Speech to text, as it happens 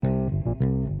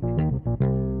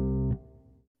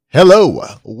Hello,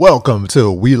 welcome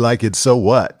to We Like It So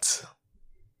What.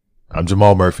 I'm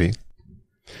Jamal Murphy.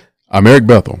 I'm Eric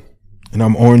Bethel. And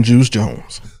I'm Orange Juice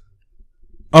Jones.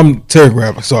 I'm Terry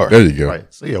Grabber, sorry. There you go.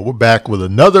 Right. So yeah, we're back with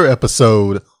another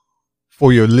episode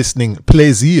for your listening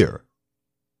plaisir.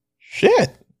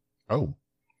 Shit. Oh.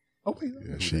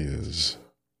 Yeah, she is.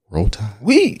 Roll Tide.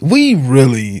 We're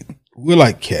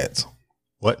like cats.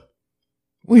 What?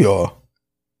 We are.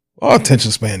 Our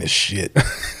attention span is shit.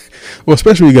 Well,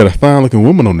 especially when you got a fine looking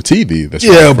woman on the TV. That's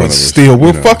right in Yeah, front but of us, still, we're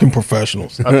you know. fucking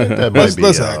professionals. I think that might be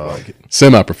Let's act like it.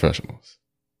 Semi-professionals.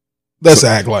 Let's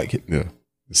act like it. Yeah.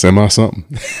 Semi something.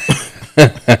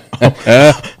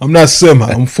 I'm not semi.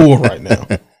 I'm full right now.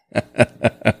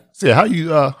 So yeah, how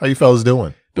you fellas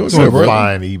doing? Doing It's a good, bro.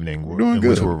 fine evening Doing in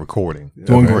which good. we're recording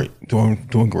Doing man. great.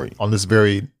 Doing great. on this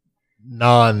very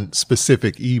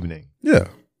non-specific evening. Yeah.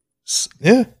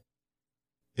 Yeah.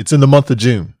 It's in the month of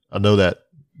June. I know that.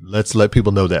 Let's let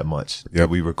people know that much. Yep.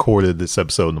 We recorded this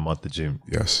episode in the month of June.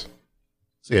 Yes.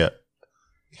 So yeah,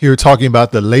 here talking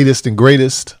about the latest and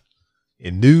greatest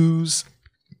in news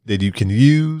that you can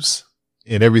use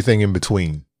and everything in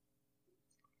between.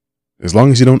 As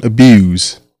long as you don't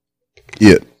abuse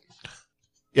it.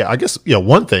 Yeah, I guess,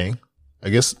 one thing, I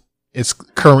guess it's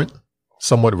current,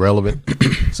 somewhat relevant.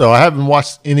 So I haven't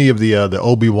watched any of the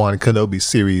Obi-Wan Kenobi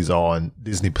series on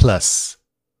Disney Plus.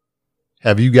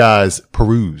 Have you guys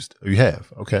perused? You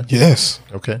have. Okay. Yes.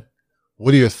 Okay.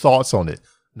 What are your thoughts on it?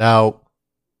 Now,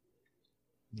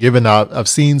 given I've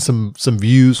seen some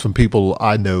views from people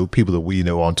I know, people that we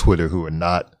know on Twitter who are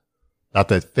not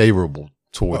that favorable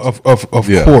towards it. Of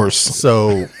Yeah. course.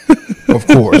 So Of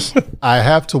course. I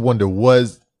have to wonder,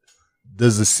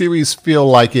 does the series feel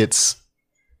like it's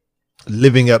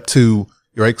living up to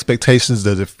your expectations?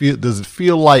 Does it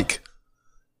feel like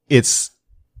it's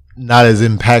not as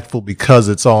impactful because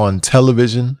it's on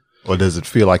television, or does it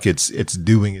feel like it's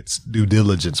doing its due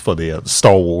diligence for the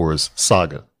Star Wars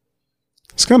saga?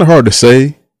 It's kind of hard to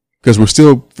say because we're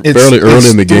still fairly early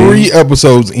It's in the game. 3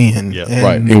 episodes in. Yeah. and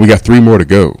Right. And we got 3 more to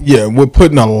go. Yeah, we're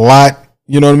putting a lot,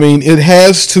 you know what I mean? It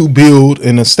has to build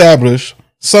and establish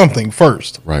something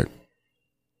first. Right.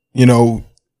 You know,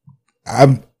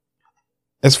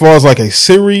 as far as like a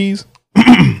series,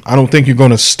 I don't think you're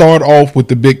going to start off with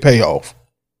the big payoff.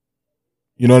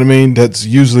 You know what I mean? That's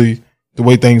usually the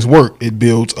way things work. It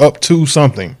builds up to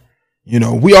something. You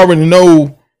know, we already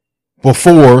know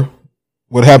before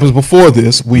what happens before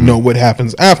this. We know what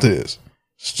happens after this.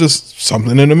 It's just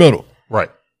something in the middle. Right.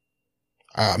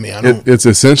 I mean, I don't. It's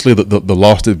essentially the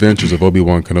lost adventures of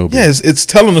Obi-Wan Kenobi. Yeah, it's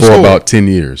telling the for story. about 10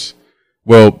 years.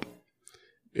 Well,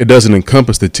 it doesn't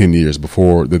encompass the 10 years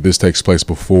before that this takes place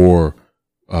before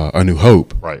A New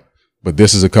Hope. Right. But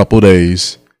this is a couple of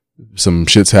days. Some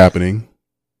shit's happening.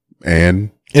 And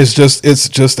It's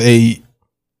just a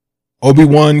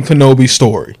Obi-Wan Kenobi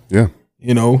story. yeah,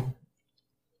 You know,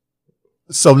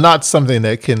 So not something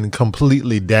that can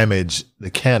completely damage the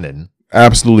canon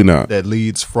absolutely not. that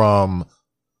leads from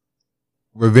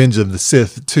Revenge of the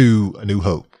Sith to A New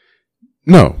Hope.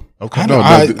 No. Okay.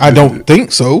 I don't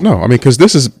think so. No, I mean, because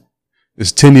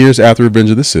it's 10 years after Revenge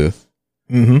of the Sith.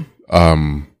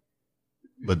 Mm-hmm.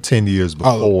 But 10 years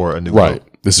before A New Right. Hope.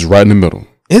 This is right in the middle.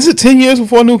 Is it 10 years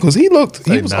before New? Because he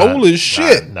Say was nine- old as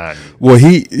shit. nine- Well,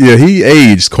 he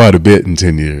aged quite a bit in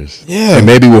 10 years. Yeah. And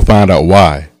maybe we'll find out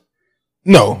why.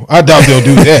 No, I doubt they'll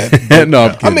do that. No,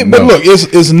 I'm I kidding. mean, No. but look,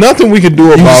 it's nothing we can do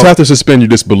You just about. have to suspend your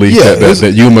disbelief Yeah,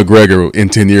 that Ewan McGregor in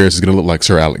 10 years is going to look like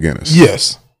Sir Alec Guinness.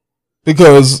 Yes,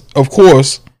 because of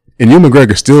course And Ewan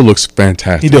McGregor still looks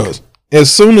fantastic. he does.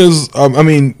 As soon as I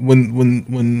mean,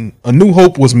 when A New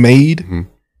Hope was made, Mhm.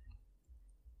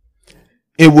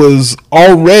 it was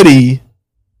already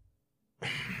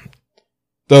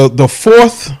the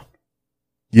fourth.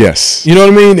 Yes. You know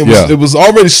what I mean? Yeah. It was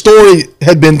already story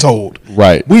had been told.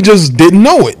 Right. We just didn't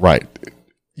know it. Right.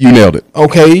 You nailed it.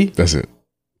 Okay. That's it.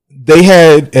 They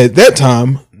had at that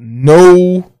time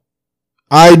no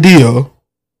idea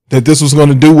that this was going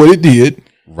to do what it did.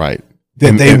 Right.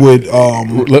 That And- they and-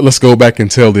 would. Let's go back and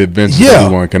tell the adventures Yeah. of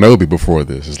Obi-Wan Kenobi before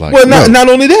this. It's like, Well, no, not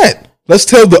only that. Let's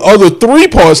tell the other 3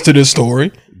 parts to this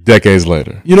story. decades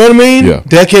later. You know what I mean? Yeah.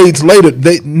 Decades later,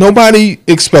 nobody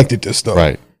expected this stuff.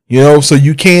 Right. You know, so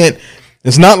you can't.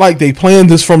 It's not like they planned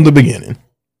this from the beginning.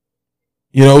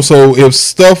 You know, so if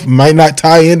stuff might not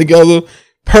tie in together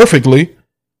perfectly,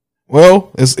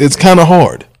 well, it's kind of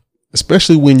hard.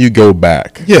 Especially when you go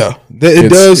back. Yeah, it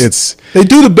does. It's They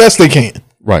do the best they can.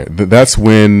 right. That's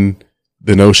when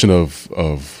the notion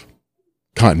of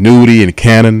continuity and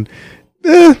canon,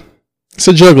 it's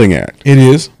a juggling act. It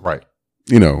is. Right.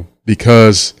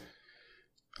 Because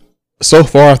so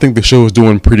far, I think the show is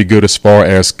doing pretty good as far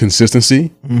as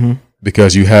consistency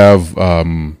because you have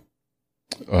the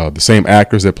same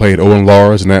actors that played Owen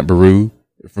Lars and Aunt Beru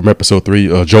from episode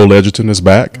 3. Joel Edgerton is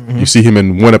back. You see him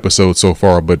in one episode so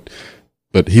far, but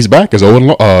he's back as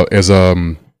Uncle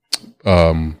Owen.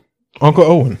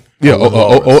 Yeah,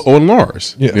 Owen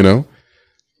Lars. Yeah, you know.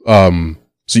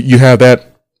 So you have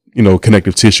that, you know,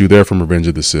 connective tissue there from Revenge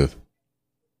of the Sith.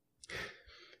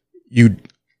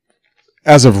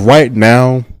 As of right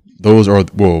now, those are,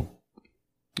 well,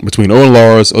 between Owen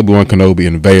Lars, Obi-Wan Kenobi,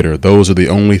 and Vader, those are the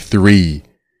only 3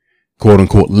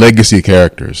 quote-unquote legacy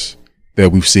characters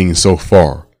that we've seen so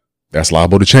far. That's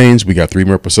liable to change. We got 3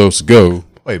 more episodes to go.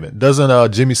 Wait a minute.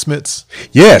 Doesn't Jimmy Smits?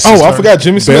 Yes. Oh, I forgot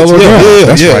Jimmy Smits. Yeah,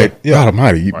 that's right. Yeah. God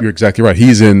almighty. You're exactly right.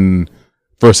 He's in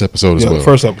first episode as well.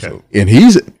 First episode. And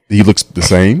he looks the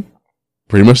same.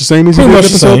 Pretty much the same as he did in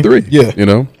episode 3. Yeah. You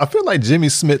know? I feel like Jimmy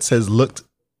Smits has looked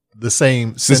the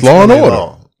same since Law and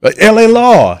Order. LA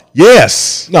Law.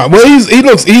 Yes. No, well, he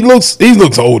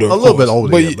looks older. A little bit older.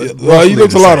 But he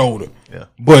looks a lot older. Yeah.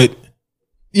 But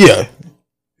yeah.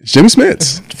 It's Jimmy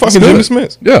Smits. Fucking Jimmy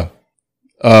Smits. Yeah.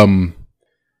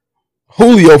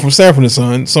 Julio from Sanford and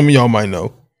Son. Some of y'all might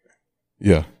know.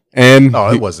 Yeah. And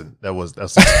no, it wasn't.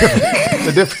 That's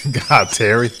a different guy,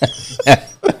 Terry.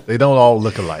 They don't all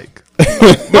look alike.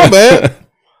 My bad.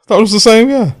 Thought it was the same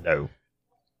guy. No.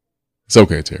 It's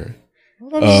okay, Terry.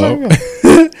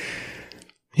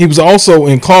 He was also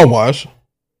in Car Wash.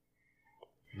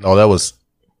 No, that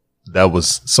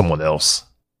was someone else.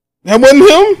 That wasn't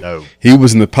him? No. He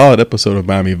was in the pilot episode of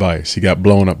Miami Vice. He got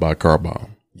blown up by a car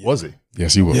bomb. Was he?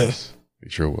 Yes, he was. Yes. He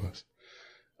sure was.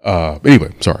 But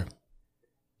anyway, sorry.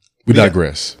 We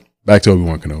digress. Back to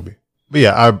Obi-Wan Kenobi. But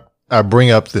yeah, I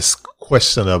bring up this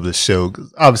question of the show,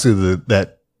 'cause obviously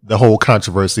the whole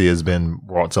controversy has been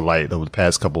brought to light over the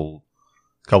past couple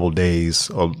days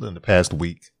or in the past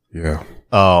week. Yeah.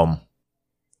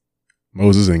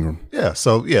 Moses Ingram. Yeah.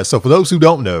 So for those who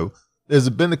don't know, there's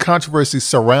been a controversy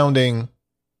surrounding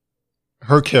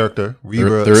her character,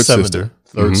 Reva third Sevender,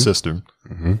 third sister.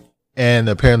 Mm-hmm. And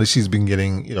apparently she's been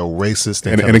getting, racist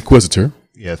and inquisitor.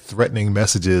 Threatening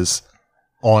messages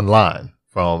online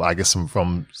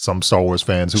from some Star Wars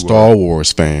fans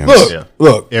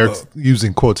Look, Eric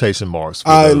using quotation marks.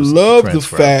 I love the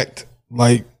fact,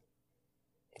 like,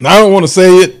 I don't want to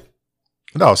say it.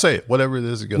 No, say it. Whatever it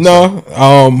is you're gonna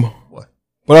say. What?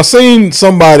 But I seen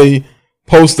somebody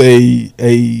post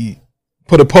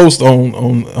put a post on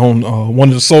one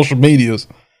of the social medias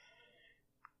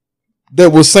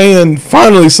that was saying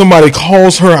finally somebody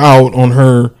calls her out on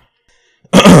her.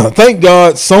 Thank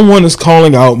God someone is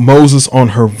calling out Moses on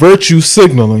her virtue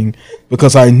signaling,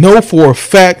 because I know for a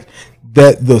fact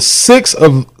that the 6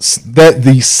 of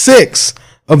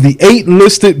the 8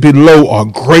 listed below are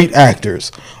great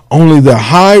actors. Only the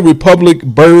High Republic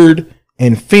Bird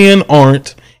and Finn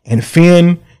aren't, and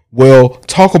Finn, well,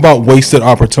 talk about wasted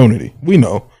opportunity. We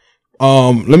know.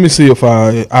 Let me see if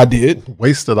I did.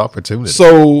 Wasted opportunity.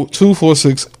 So 2, 4,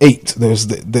 6, 8. There's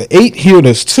the 8 here.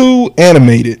 There's 2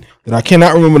 animated that I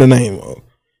cannot remember the name of.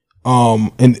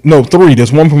 And no, 3.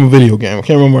 There's one from a video game. I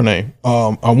can't remember her name.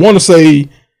 I want to say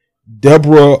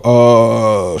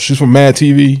Deborah. She's from Mad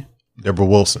TV. Deborah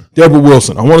Wilson.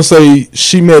 I want to say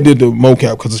she may have did the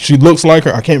mocap because she looks like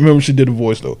her. I can't remember if she did the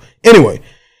voice though. Anyway,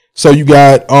 so you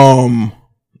got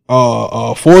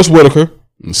Forrest Whitaker,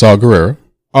 Saw Gerrera,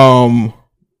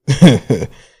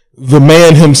 the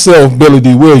man himself, Billy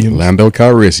D. Williams, Lando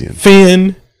Calrissian,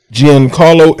 Finn,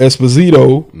 Giancarlo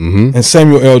Esposito, and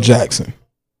Samuel L. Jackson.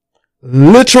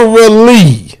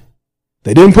 Literally,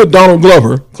 they didn't put Donald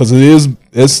Glover because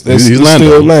it's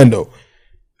still Lando.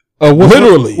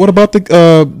 Literally. What about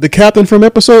the captain from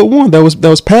episode 1? That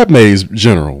was Padme's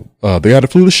general. The guy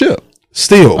that flew the ship.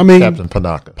 Still, I mean, Captain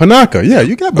Panaka. Panaka, yeah,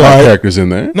 you got black characters in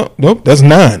there. Nope, that's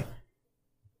 9.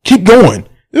 Keep going.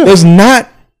 Yeah. There's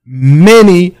not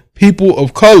many people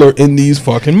of color in these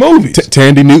fucking movies.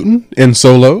 Tandy Newton in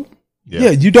Solo.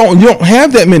 Yeah, you don't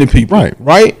have that many people,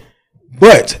 right?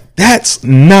 But that's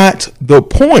not the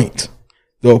point.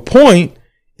 The point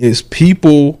is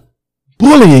people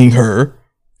bullying her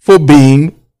for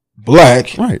being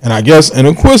black, and I guess an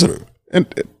inquisitor.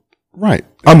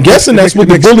 I'm guessing that's what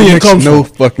the bullying comes from.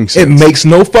 Fucking sense. It makes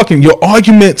no fucking. Your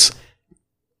arguments,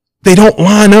 they don't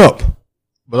line up.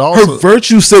 But also, her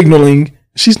virtue signaling.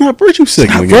 She's not virtue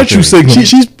signaling.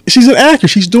 She's an actor.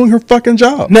 She's doing her fucking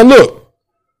job. Now look,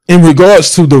 in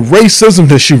regards to the racism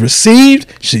that she received,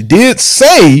 she did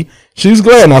say she's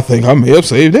glad, and I think I may have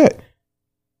saved that.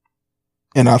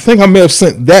 And I think I may have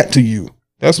sent that to you.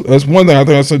 That's one thing I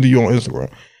think I sent to you on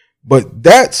Instagram. But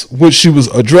that's what she was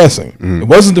addressing. It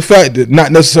wasn't the fact that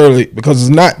not necessarily because there's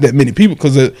not that many people,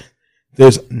 because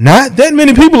there's not that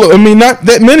many people. I mean, not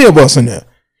that many of us in there.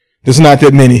 There's not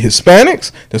that many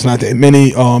Hispanics. There's not that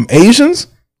many Asians.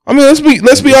 I mean, let's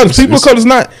be honest. People of color,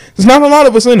 there's not a lot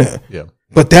of us in there. Yeah.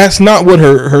 But that's not what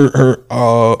her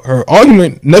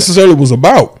argument necessarily was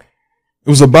about. It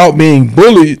was about being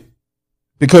bullied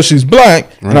because she's black,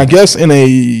 and I guess in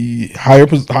a higher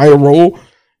role.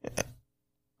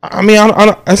 I mean,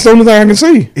 that's the only thing I can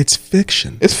see. It's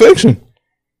fiction. It's fiction.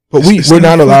 But we're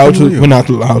not allowed to. We're not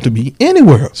allowed to be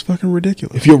anywhere. It's fucking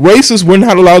ridiculous. If you're racist, we're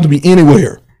not allowed to be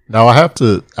anywhere. Now I have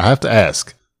to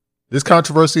ask. This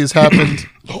controversy has happened.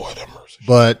 Lord have mercy.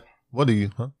 But what do you?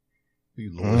 Huh?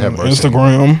 Lord have mercy.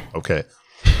 Instagram. Okay.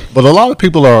 But a lot of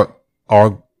people are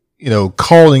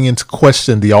calling into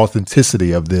question the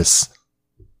authenticity of this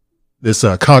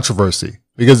controversy,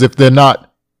 because if they're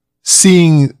not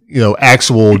seeing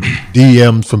actual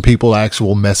DMs from people,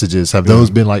 actual messages, have those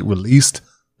been like released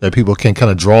that people can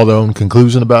kind of draw their own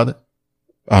conclusion about it?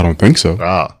 I don't think so.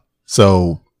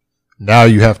 So now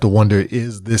you have to wonder,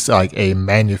 is this like a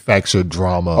manufactured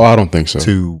drama? Oh, I don't think so.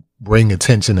 To bring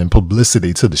attention and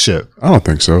publicity to the show. I don't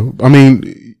think so. I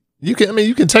mean, you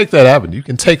can take that avenue. You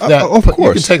can take that. Of course.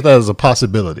 You can take that as a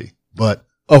possibility. But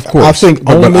of course, I think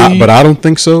but I don't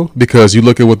think so, because you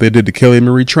look at what they did to Kelly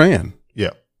Marie Tran.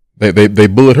 Yeah. They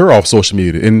bullied her off social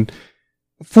media, and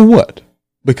for what?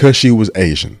 Because she was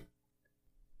Asian.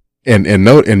 And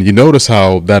you notice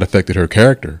how that affected her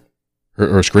character,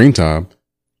 her screen time.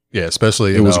 Yeah,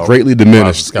 especially it was greatly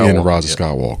diminished in Rise of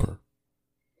Skywalker.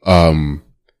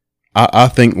 I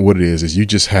think what it is you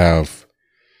just have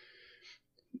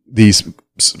these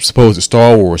supposed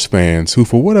Star Wars fans who,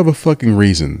 for whatever fucking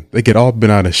reason, they get all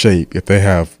bent out of shape if they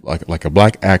have like a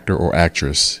black actor or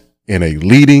actress in a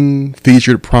leading,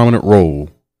 featured, prominent role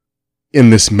in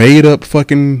this made up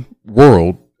fucking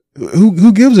world.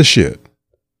 Who gives a shit?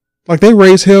 Like, they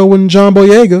raised hell when John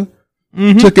Boyega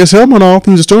took his helmet off.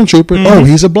 He was a stormtrooper. Oh,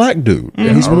 he's a black dude.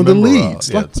 Yeah, he's one of the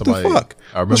leads. What the fuck?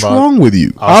 What's wrong with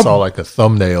you? I saw like a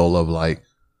thumbnail of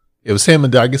it was him,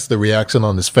 and I guess the reaction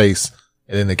on his face,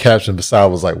 and then the caption beside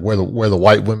was like, "Where the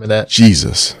white women at?"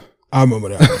 Jesus, I remember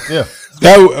that. Yeah,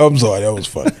 I'm sorry, that was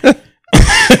funny.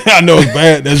 I know it's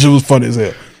bad. That shit was funny as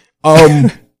hell.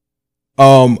 I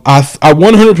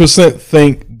 100%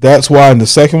 think that's why in the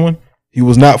second one he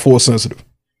was not force sensitive.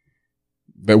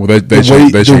 The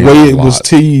way it was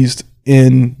teased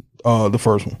in the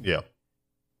first one. Yeah,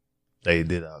 they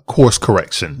did a course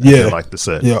correction. Yeah, I like to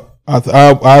say. Yeah,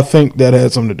 I think that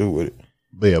had something to do with it.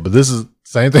 But this is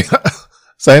same thing.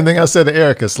 Same thing I said to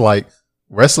Eric. It's like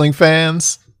wrestling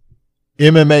fans,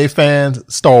 MMA fans,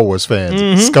 Star Wars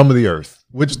fans, scum of the earth.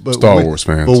 Star Wars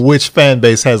fans. But which fan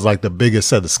base has like the biggest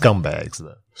set of scumbags?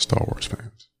 Though? Star Wars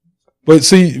fans. But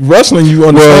see, wrestling, you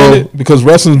understand it because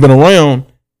wrestling's been around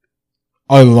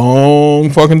a long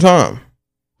fucking time.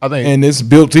 I think, and it's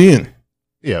built in.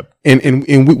 Yeah, and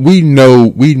we know,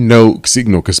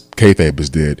 because kayfabe is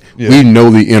dead. Yeah. We know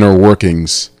the inner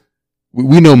workings.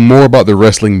 We know more about the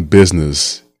wrestling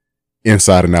business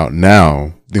inside and out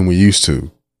now than we used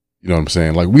to. You know what I'm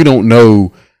saying? Like, we don't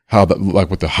know how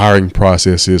what the hiring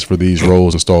process is for these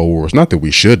roles in Star Wars. Not that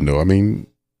we should know. I mean,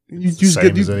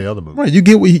 same as any other movie, right? You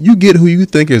get who you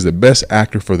think is the best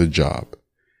actor for the job.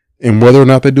 And whether or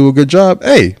not they do a good job,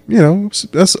 hey,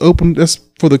 that's open. That's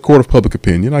for the court of public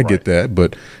opinion. I get that,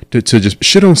 but to just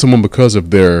shit on someone because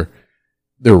of their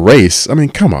race, I mean,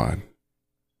 come on.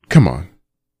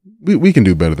 We can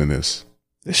do better than this.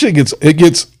 This shit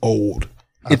gets old.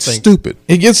 It's stupid.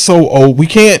 It gets so old. We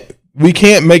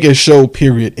can't make a show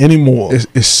period anymore.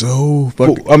 It's so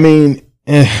fucking. I mean,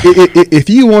 if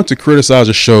you want to criticize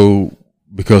a show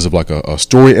because of like a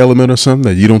story element or something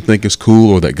that you don't think is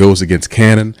cool or that goes against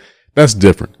canon, that's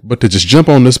different. But to just jump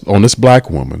on this black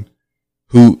woman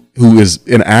who is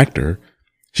an actor,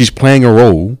 she's playing a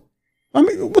role. I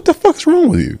mean, what the fuck's wrong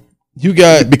with you? You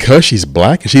got, because she's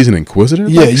black and she's an inquisitor.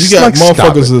 Yeah, you got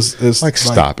motherfuckers is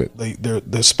stop it.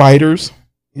 They're spiders.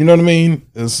 You know what I mean?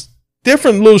 It's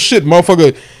different little shit,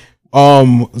 motherfucker.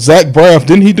 Zach Braff,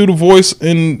 didn't he do the voice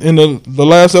in the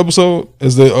last episode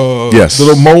as the yes,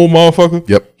 little mole motherfucker?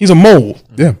 Yep, he's a mole.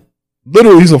 Yeah,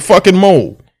 literally, he's a fucking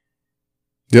mole.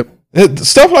 Yep,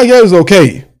 stuff like that is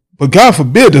okay, but God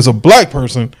forbid there's a black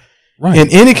person in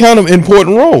any kind of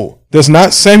important role that's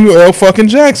not Samuel L. fucking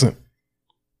Jackson.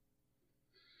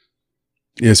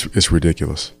 It's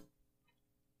ridiculous.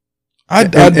 I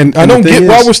don't get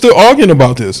why we're still arguing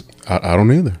about this. I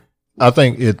don't either. I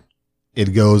think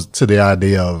it goes to the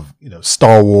idea of,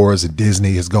 Star Wars and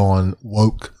Disney has gone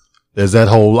woke. There's that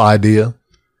whole idea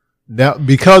Now,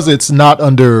 because it's not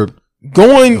under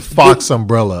Going the Fox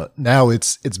umbrella, now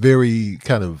it's very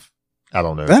kind of, I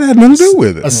don't know. That had nothing to do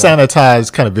with it. A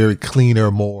sanitized, kind of very cleaner,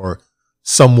 more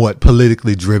somewhat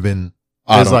politically driven.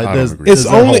 I don't agree.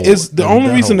 The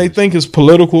only reason they think it's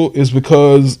political is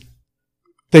because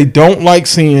they don't like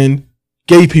seeing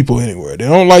gay people anywhere. They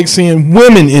don't like seeing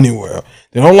women anywhere.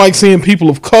 They don't like seeing people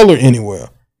of color anywhere.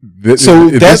 That's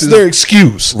their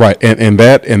excuse, right? And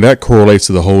that correlates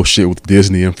to the whole shit with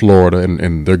Disney in Florida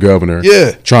and their governor,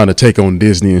 trying to take on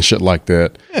Disney and shit like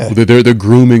that. Yeah. They're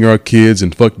grooming our kids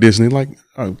and fuck Disney. Like,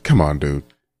 oh, come on, dude,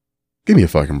 give me a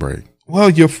fucking break. Well,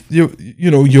 your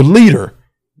leader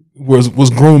was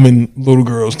grooming little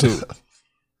girls too.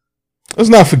 Let's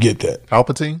not forget that.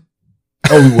 Palpatine.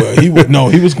 Oh, he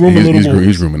was grooming little boys.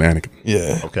 He's grooming Anakin.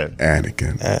 Yeah. Okay.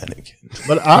 Anakin.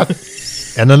 But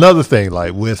and another thing,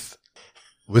 like with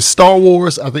Star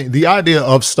Wars, I think the idea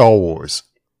of Star Wars,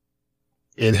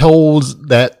 it holds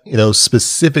that,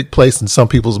 specific place in some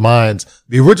people's minds.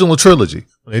 The original trilogy,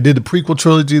 when they did the prequel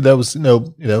trilogy, that was,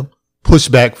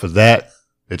 pushback for that.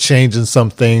 They're changing some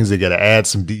things. They got to add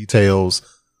some details.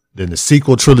 Then the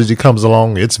sequel trilogy comes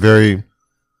along. It's very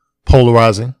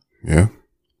polarizing. Yeah.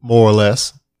 More or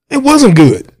less. It wasn't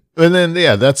good. And then,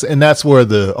 that's where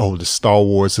the Star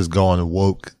Wars has gone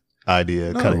woke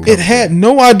idea kind of. It had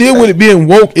no idea what it being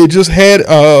woke. It just had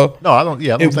no, I don't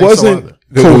think wasn't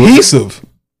cohesive.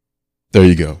 There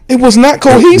you go. It was not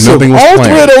cohesive. All planned.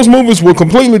 three of those movies were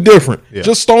completely different. Yeah.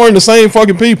 Just starring the same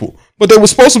fucking people. But they were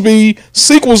supposed to be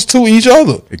sequels to each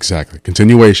other. Exactly.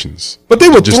 Continuations. But they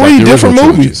were three different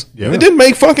movies. Yeah. It didn't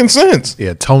make fucking sense.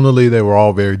 Yeah, tonally they were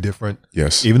all very different.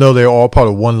 Yes. Even though they're all part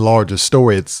of one larger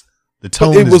story, the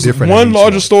tone is different. It was one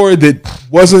larger story that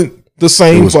wasn't the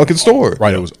same fucking story.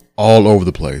 Right. It was all over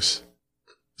the place.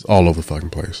 It's all over the fucking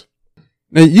place.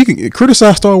 Now, you can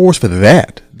criticize Star Wars for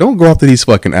that. Don't go after these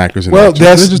fucking actors. Well,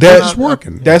 that's just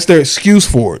working. That's their excuse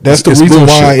for it. That's the reason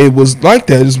why it was like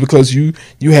that, is because you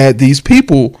had these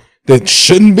people that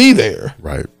shouldn't be there.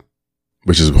 Right.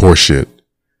 Which is horseshit.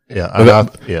 Yeah.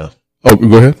 Yeah. Oh,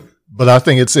 go ahead. But I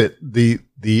think it's it.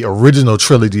 The original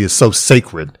trilogy is so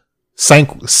sacred,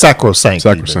 sacrosanct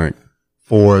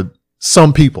for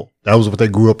some people. That was what they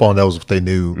grew up on. That was what they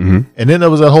knew. Mm-hmm. And then there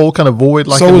was that whole kind of void.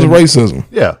 Like so was racism.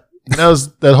 Yeah. And that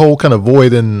was that whole kind of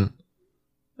void in,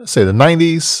 let's say, the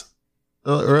 90s,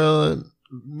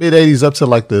 mid 80s up to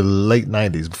like the late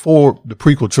 90s, before the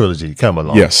prequel trilogy came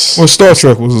along. Yes. Well, Star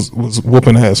Trek was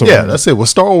whooping ass. Yeah, that's it. Well,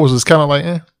 Star Wars was kind of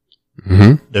like,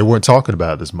 They weren't talking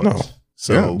about it as much. No.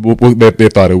 So they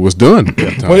thought it was done.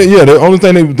 The only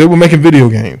thing they were making video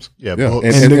games. Yeah.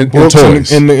 And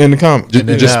toys. In the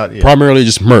comics. Primarily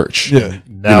just merch. Yeah.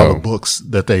 Now the books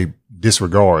that they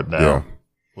disregard now. Yeah.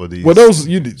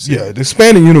 The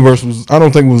expanding universe I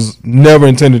don't think was never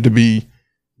intended to be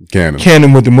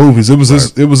canon with the movies. It was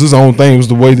his own thing. It was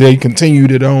the way they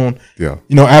continued it on. Yeah.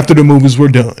 After the movies were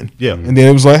done. Yeah. And then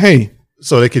it was like, hey,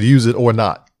 so they could use it or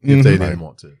not if they didn't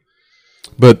want to.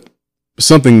 But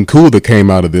something cool that came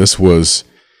out of this was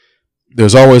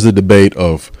there's always the debate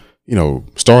of,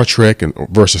 Star Trek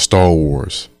versus Star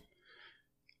Wars.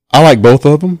 I like both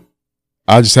of them.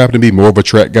 I just happen to be more of a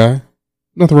Trek guy.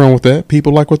 Nothing wrong with that.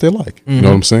 People like what they like. Mm-hmm. You know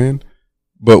what I'm saying?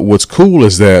 But what's cool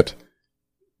is that,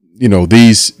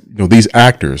 these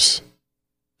actors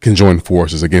can join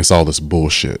forces against all this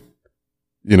bullshit.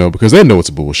 Because they know it's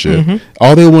bullshit. Mm-hmm.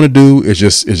 All they want to do is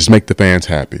just make the fans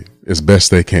happy as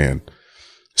best they can.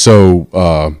 So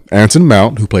Anson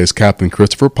Mount, who plays Captain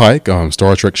Christopher Pike on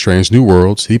Star Trek Strange New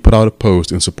Worlds, he put out a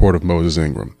post in support of Moses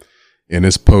Ingram. And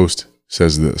this post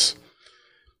says this.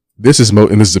 This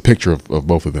is a picture of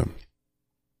both of them.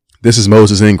 This is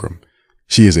Moses Ingram.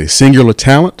 She is a singular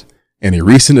talent and a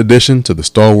recent addition to the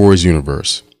Star Wars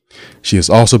universe. She has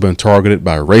also been targeted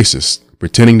by racists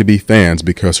pretending to be fans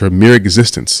because her mere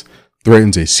existence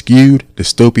threatens a skewed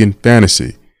dystopian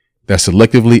fantasy that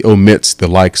selectively omits the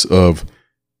likes of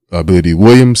Billy D.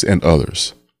 Williams and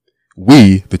others.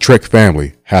 We, the Trek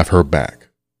family, have her back.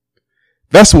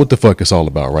 That's what the fuck it's all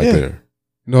about right there.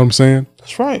 You know what I'm saying?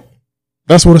 That's right.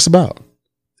 That's what it's about.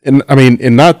 And I mean,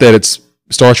 and not that it's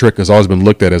Star Trek has always been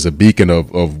looked at as a beacon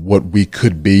of what we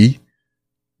could be,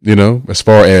 as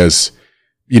far as,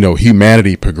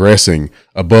 humanity progressing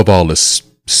above all this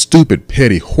stupid,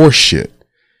 petty horse shit.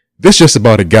 This is just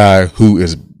about a guy who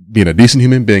is being a decent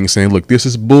human being saying, look, this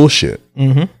is bullshit.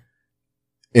 Mm-hmm.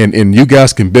 And you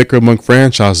guys can bicker among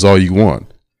franchises all you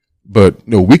want, but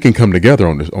we can come together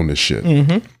on this shit.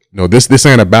 Mm-hmm. This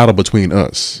ain't a battle between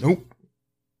us. Nope.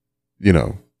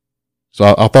 So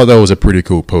I thought that was a pretty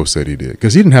cool post that he did,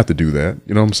 because he didn't have to do that.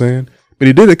 You know what I'm saying? But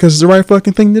he did it because it's the right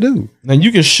fucking thing to do. Now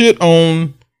you can shit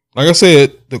on like I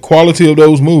said, the quality of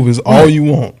those movies, all you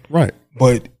want. Right.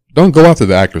 But don't go after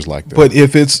the actors like that. But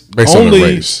if it's based only on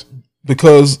the race,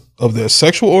 because of their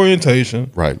sexual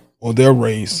orientation, right, or their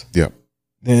race, yep,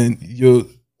 then your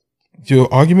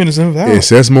argument is invalid. It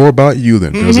says more about you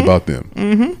than it does about them.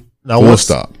 Mm-hmm. Now,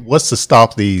 what's to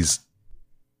stop these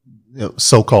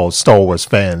so-called Star Wars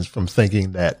fans from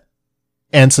thinking that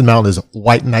Anson Mount is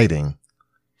white knighting,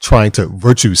 trying to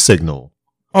virtue signal?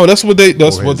 Oh, that's what they'll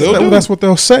do. That's what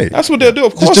they'll say. That's what they'll do.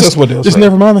 Of course, that's what they'll say. Just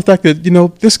never mind the fact that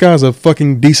this guy's a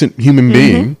fucking decent human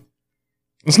being.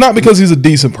 It's not because he's a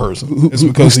decent person. It's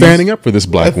because who's standing up for this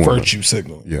black woman. Virtue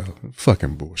signal. Yeah,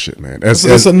 fucking bullshit, man.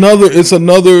 It's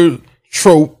another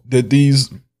trope that these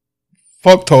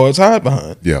fucktards hide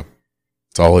behind. Yeah,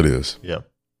 that's all it is. Yeah.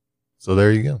 So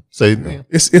there you go. So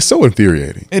it's so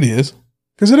infuriating. It is,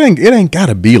 because it ain't got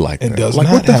to be like that. It does like,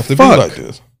 not have to be like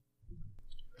this.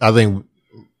 I think,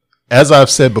 as I've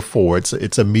said before,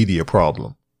 it's a media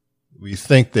problem. We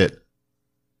think that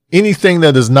anything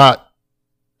that is not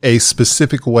a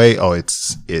specific way, or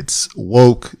it's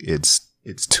woke, it's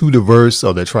too diverse,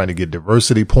 or they're trying to get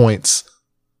diversity points,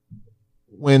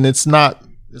 when it's not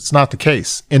the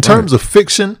case. In terms of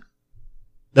fiction,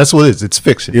 that's what it is. It's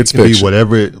fiction. It can be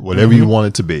whatever you want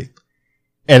it to be.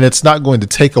 And it's not going to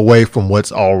take away from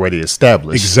what's already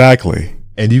established. Exactly.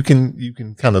 And you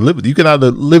can kind of live with it. You can either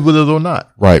live with it or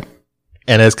not. Right.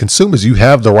 And as consumers, you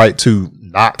have the right to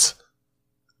not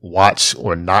watch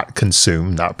or not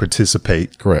consume, not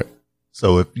participate. Correct.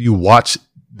 So if you watch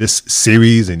this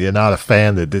series and you're not a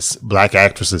fan that this black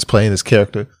actress is playing this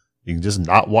character, you can just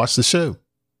not watch the show.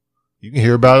 You can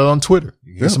hear about it on Twitter.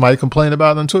 You can hear somebody complain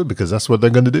about it on Twitter because that's what they're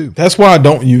going to do. That's why I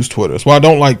don't use Twitter. That's why I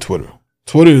don't like Twitter.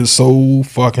 Twitter is so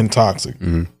fucking toxic.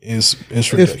 Mm-hmm. It's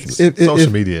ridiculous.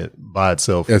 Social media by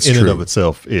itself, and of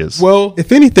itself, is. Well,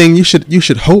 if anything, you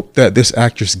should hope that this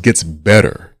actress gets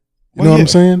better. You know what I'm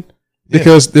saying?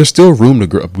 Because there's still room to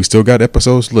grow. We still got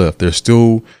episodes left. There's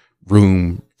still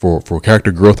room for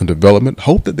character growth and development.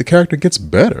 Hope that the character gets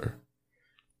better.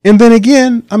 And then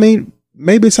again, I mean,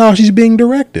 maybe it's how she's being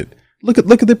directed. Look at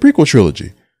the prequel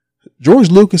trilogy. George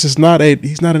Lucas is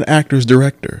he's not an actor's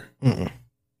director. Mm-mm.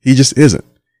 He just isn't.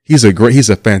 He's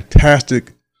a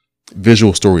fantastic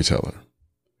visual storyteller.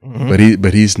 Mm-hmm.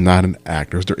 But he's not an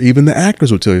actor. Even the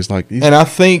actors will tell you it's like. And I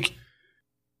think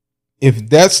if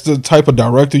that's the type of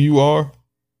director you are,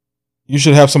 you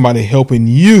should have somebody helping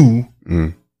you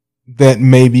that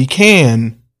maybe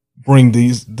can bring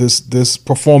this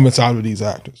performance out of these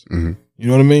actors. Mm-hmm. You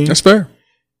know what I mean? That's fair.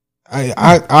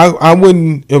 I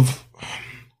wouldn't if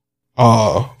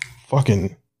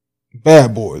fucking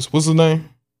Bad Boys. What's his name?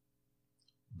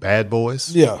 Bad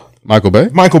Boys? Yeah. Michael Bay?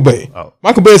 Michael Bay. Oh.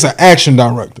 Michael Bay is an action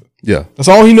director. Yeah. That's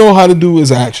all he know how to do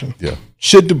is action. Yeah.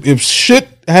 If shit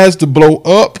has to blow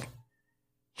up,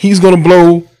 he's gonna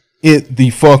blow it the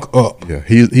fuck up. Yeah.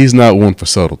 He's not one for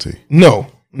subtlety. No.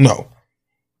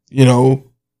 You know,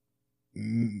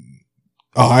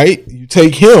 all right, you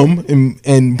take him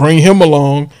and bring him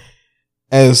along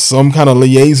as some kind of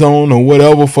liaison or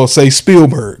whatever for, say,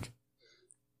 Spielberg.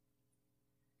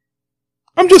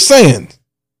 I'm just saying,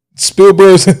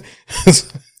 Spielberg's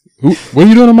what are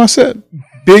you doing on my set?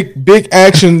 Big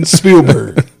action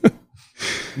Spielberg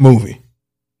movie.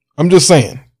 I'm just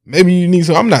saying, maybe you need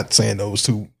some. I'm not saying those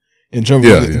two in terms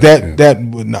of that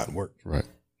would not work. Right.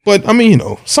 But I mean,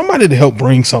 somebody to help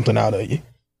bring something out of you.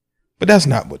 But that's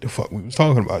not what the fuck we was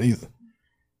talking about either.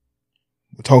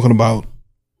 We're talking about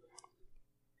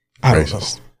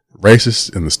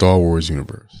Racist in the Star Wars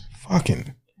universe.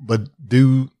 Fucking. But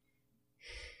do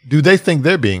they think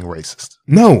they're being racist?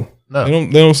 No.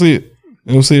 They don't see it.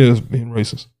 They don't see it as being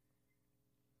racist.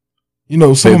 You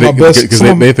know, some of my best because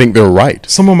they think they're right.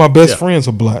 Some of my best friends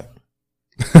are black.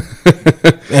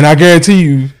 And I guarantee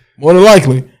you, more than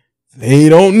likely, they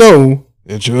don't know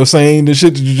that you're saying the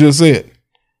shit that you just said.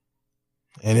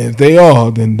 And if they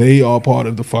are, then they are part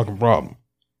of the fucking problem.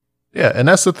 Yeah, and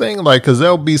that's the thing, like, because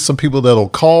there'll be some people that'll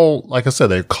call, like I said,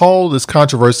 they call this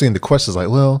controversy into questions like,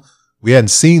 well, we hadn't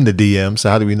seen the DM, so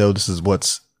how do we know this is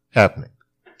what's happening?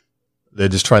 They're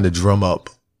just trying to drum up,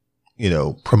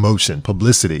 promotion,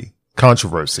 publicity,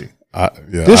 controversy.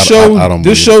 This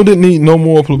show didn't need no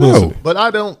more publicity. No, but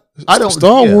I don't.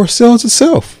 Star Wars sells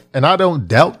itself, and I don't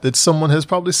doubt that someone has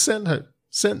probably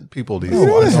sent people these.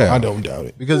 I don't doubt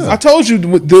it because I told you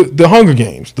the Hunger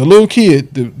Games, the little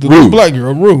kid, the little black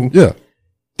girl, Rue. Yeah,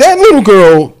 that little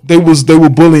girl, they were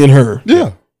bullying her.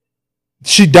 Yeah,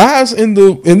 she dies in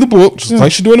the book, just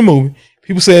like she do in the movie.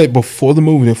 People said before they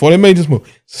made this movie,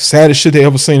 it's the saddest shit they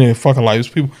ever seen in their fucking lives.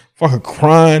 People fucking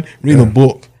crying, reading a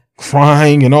book,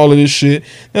 crying and all of this shit.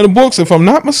 Now the books, if I'm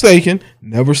not mistaken,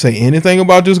 never say anything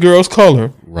about this girl's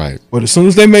color. Right. But as soon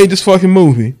as they made this fucking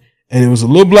movie and it was a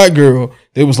little black girl,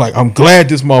 they was like, I'm glad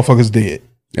this motherfucker's dead.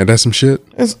 And that's some shit.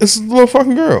 It's a little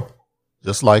fucking girl.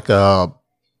 Just like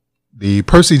the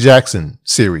Percy Jackson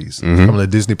series from the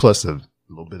Disney Plus. A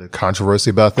little bit of controversy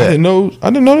about that. I didn't know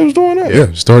they was doing that.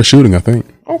 Yeah, started shooting, I think.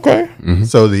 Okay.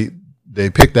 So they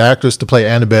picked the actress to play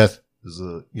Annabeth as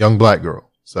a young black girl.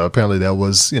 So apparently that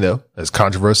was, there's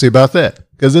controversy about that.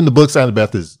 Because in the books,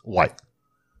 Annabeth is white.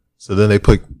 So then they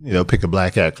pick a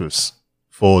black actress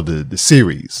for the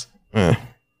series. But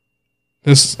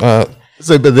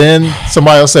then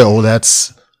somebody else say, oh,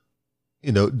 that's,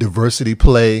 diversity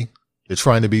play. They're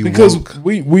trying to be because woke.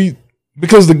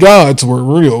 because the gods were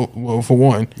real, well, for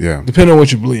one. Yeah. Depending on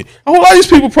what you believe. A whole lot of these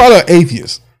people probably are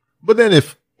atheists. But then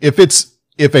if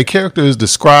a character is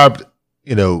described,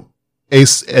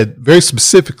 very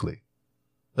specifically,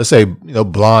 let's say,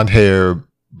 blonde hair,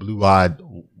 blue eyed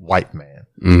white man.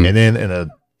 And then in a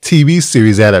TV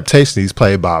series adaptation, he's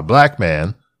played by a black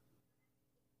man.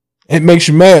 It makes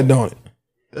you mad, don't it?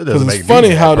 Because it's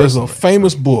funny how there's a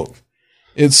famous book.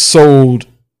 It's sold,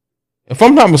 if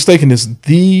I'm not mistaken, it's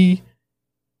the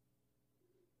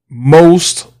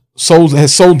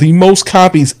has sold the most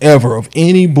copies ever of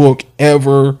any book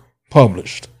ever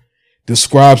published.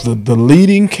 Describes the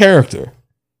leading character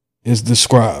is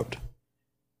described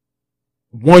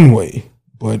one way,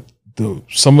 but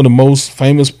some of the most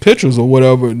famous pictures or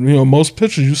whatever, most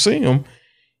pictures you see him,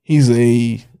 he's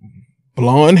a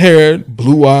blonde-haired,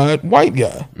 blue-eyed white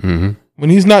guy. When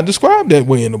he's not described that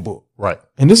way in the book. Right.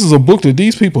 And this is a book that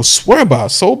these people swear by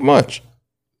so much.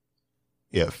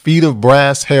 Yeah, feet of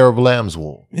brass, hair of lamb's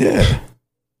wool. Yeah.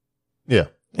 Yeah.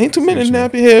 Ain't too many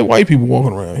nappy-head white people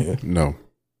walking around here. No.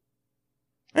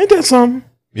 Ain't that something?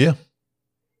 Yeah.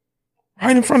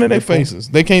 Right in front of their faces.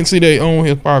 They can't see their own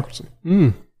hypocrisy.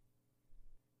 We're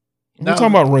talking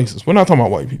about racists. We're not talking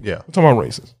about white people. Yeah. We're talking about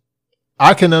racists.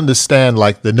 I can understand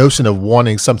like the notion of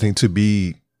wanting something to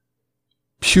be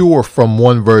pure from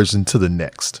one version to the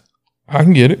next. I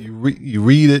can get it. You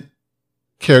read it,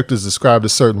 characters described a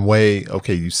certain way.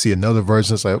 Okay, you see another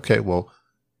version. It's like, okay, well,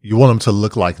 you want them to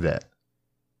look like that.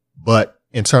 But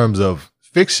in terms of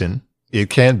fiction, it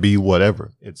can be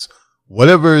whatever. It's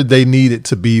whatever they need it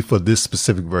to be for this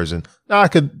specific version. Now,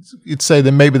 you'd say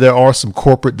that maybe there are some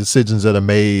corporate decisions that are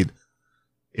made.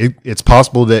 It's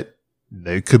possible that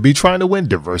they could be trying to win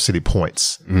diversity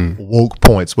points, woke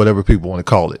points, whatever people want to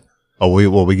call it.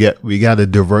 We got to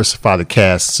diversify the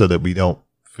cast so that we don't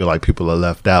feel like people are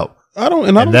left out. I don't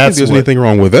think there's anything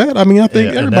wrong with that. I mean, I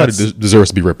think everybody deserves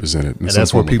to be represented. And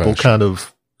that's where people kind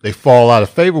of, they fall out of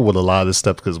favor with a lot of this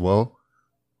stuff because, well,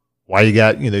 why you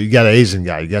got an Asian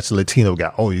guy, you got your Latino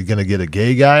guy. Oh, you're going to get a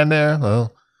gay guy in there?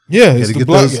 Well, yeah, it's the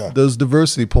black guy. Those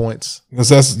diversity points. Because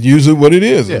that's usually what it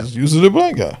is. Yeah. It's usually the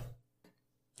black guy.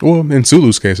 Well, in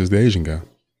Sulu's case, it's the Asian guy.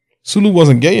 Sulu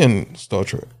wasn't gay in Star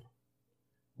Trek.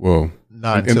 Well,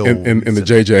 not in the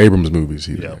J.J. Abrams movies,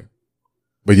 he did.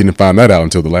 But you didn't find that out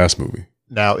until the last movie.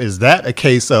 Now, is that a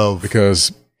case of...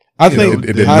 Because I think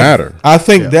it didn't matter. I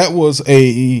think that was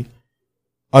a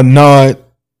nod...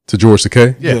 To George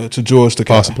Takei? Yeah, to George Takei.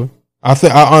 Possibly.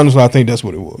 I honestly think that's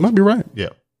what it was. Might be right. Yeah.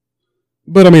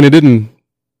 But I mean, it didn't...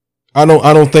 I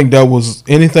don't think that was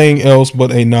anything else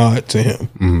but a nod to him.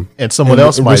 Mm-hmm. And someone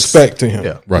else might... Respect to him.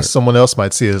 Yeah. Right. Someone else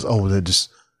might see it as, they're just...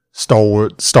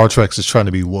 Star Trek's is trying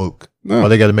to be woke. No. Or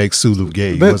they got to make Sulu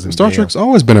gay. Star Trek's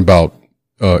always been about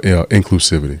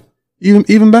inclusivity.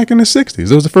 Even back in the 60s.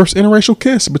 There was the first interracial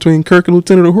kiss between Kirk and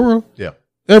Lieutenant Uhura. Yeah.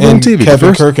 Ever on TV.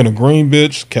 Captain Kirk and a green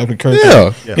bitch. Captain Kirk.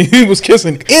 Yeah. He was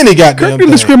kissing any goddamn Kirk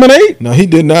didn't discriminate. No, he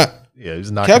did not. Yeah, he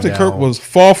was not. Captain Kirk was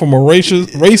far from a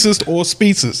racist or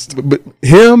speciesist. But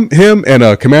him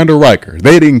and Commander Riker,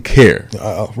 they didn't care.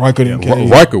 Riker didn't care.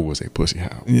 Riker was a pussy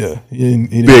hound. Yeah. He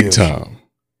Big time.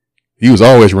 He was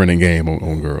always running game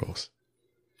on girls.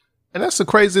 And that's the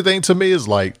crazy thing to me is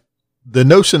like the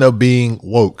notion of being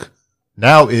woke.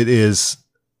 Now it's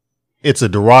a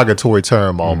derogatory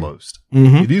term almost.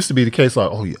 Mm-hmm. It used to be the case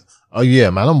like, oh yeah,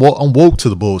 man, I'm woke to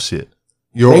the bullshit.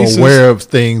 You're aware of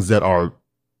things that are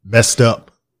messed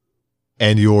up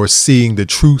and you're seeing the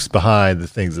truth behind the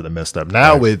things that are messed up.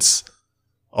 Now it's,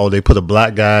 they put a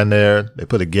black guy in there, they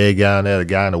put a gay guy in there, the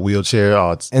guy in a wheelchair.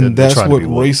 And that's what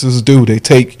racists do. They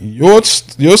take your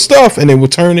stuff and they will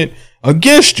turn it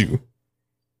against you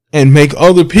and make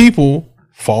other people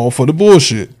fall for the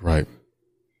bullshit. Right.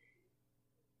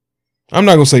 I'm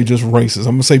not going to say just racist.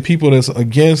 I'm going to say people that's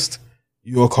against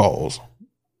your cause.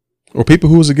 Or people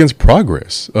who is against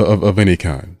progress of any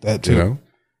kind. That too.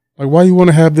 Like, why you want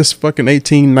to have this fucking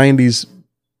 1890s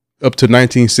up to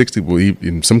 1960, well,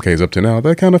 in some cases up to now,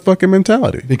 that kind of fucking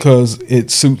mentality. Because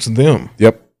it suits them.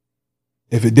 Yep.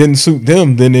 If it didn't suit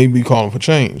them, then they'd be calling for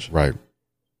change. Right.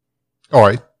 All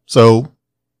right. So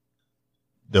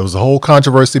there was a whole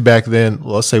controversy back then.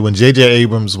 Let's say when J.J.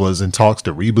 Abrams was in talks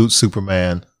to reboot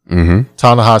Superman,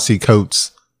 Ta-Nehisi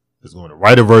Coates is going to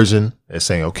write a version. They're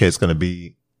saying, okay, it's going to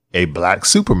be a black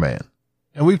Superman.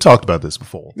 And we've talked about this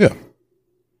before. Yeah.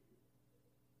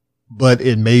 But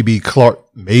it may be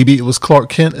maybe it was Clark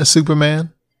Kent as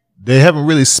Superman. They haven't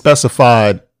really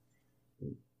specified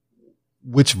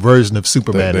which version of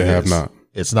Superman they it have is. not.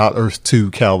 It's not Earth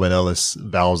 2, Calvin Ellis,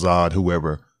 Val Zod,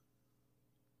 whoever.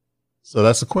 So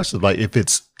that's the question. Like, if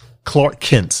it's Clark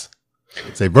Kent,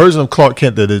 it's a version of Clark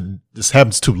Kent that it just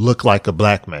happens to look like a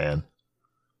black man.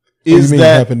 Is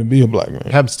that happen to be a black man?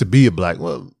 Happens to be a black.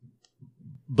 Well,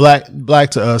 black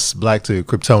to us, black to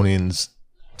Kryptonians,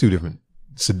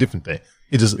 it's a different thing.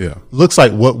 It just looks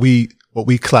like what we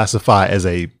classify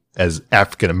as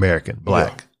African American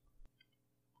black. Yeah.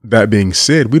 That being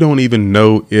said, we don't even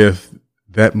know if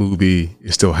that movie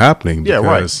is still happening. Yeah,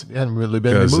 right. It hadn't really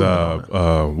been because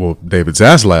David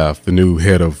Zaslav, the new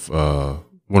head of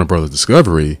Warner Brothers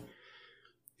Discovery,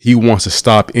 he wants to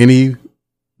stop any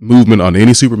movement on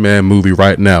any Superman movie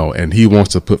right now, and he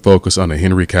wants to put focus on a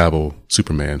Henry Cavill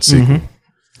Superman sequel.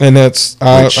 And that's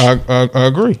I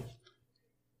agree.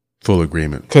 Full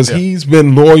agreement. Because he's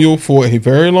been loyal for a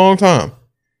very long time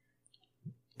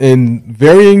in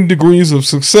varying degrees of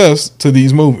success to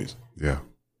these movies. Yeah.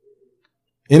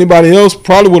 Anybody else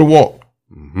probably would have walked.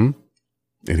 And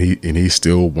he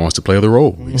still wants to play the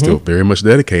role. He's still very much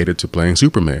dedicated to playing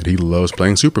Superman. He loves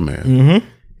playing Superman.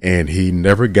 And he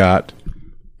never got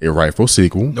a rightful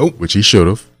sequel, which he should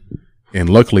have. And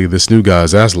luckily, this new guy,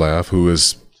 Zaslav, who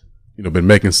has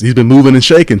he's been moving and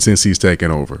shaking since he's taken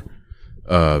over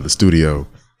the studio.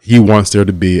 He wants there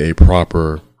to be a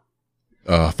proper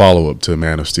follow-up to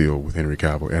Man of Steel with Henry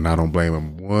Cavill, and I don't blame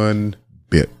him one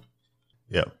bit.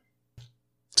 Yeah.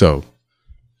 So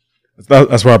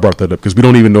that's why I brought that up, because we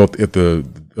don't even know if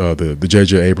the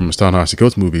J.J. Abrams Ta-Nehisi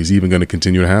Coates movie is even going to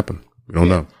continue to happen. We don't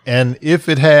know. And if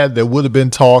it had, there would have been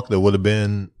talk. There would have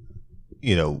been,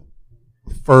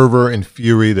 fervor and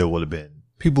fury.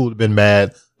 People would have been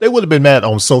mad. They would have been mad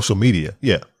on social media.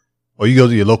 Yeah. Or you go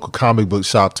to your local comic book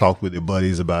shop, talk with your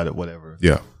buddies about it, whatever.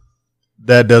 Yeah.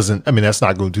 That's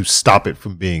not going to stop it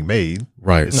from being made.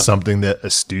 Right. It's something that a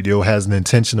studio has an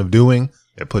intention of doing.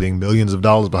 They're putting millions of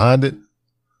dollars behind it.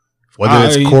 Whether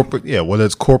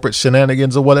it's corporate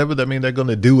shenanigans or whatever, they're going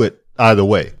to do it either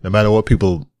way, no matter what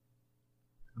people,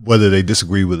 whether they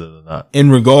disagree with it or not. In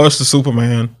regards to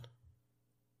Superman,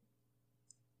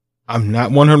 I'm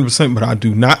not 100%, but I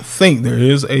do not think there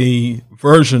is a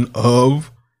version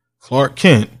of Clark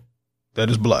Kent that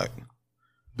is black.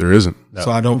 There isn't. No.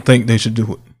 So I don't think they should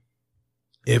do it.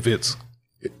 If it's...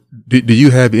 Do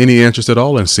you have any interest at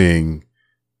all in seeing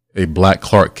a black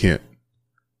Clark Kent?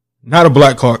 Not a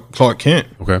black Clark Kent.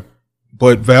 Okay.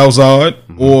 But Val Zod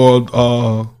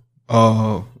or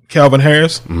Calvin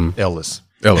Harris. Ellis.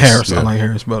 Harris. Yeah. I like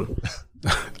Harris better.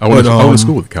 I went to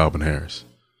school with Calvin Harris.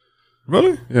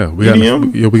 Really? Yeah, we got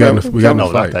in a fight.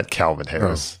 Not that Calvin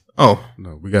Harris. Oh.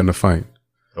 No, we got in a fight.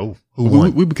 Oh, who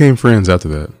won? We became friends after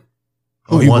that.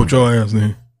 He whooped your ass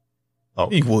then. Oh,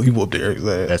 he whooped Eric's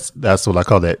ass. That's what I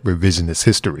call that revisionist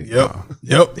history.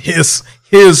 Yep. His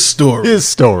story. His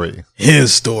story.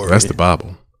 That's the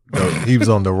Bible. No, he was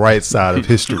on the right side of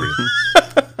history.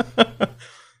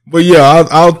 But yeah,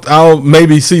 I'll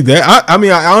maybe see that. I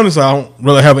honestly I don't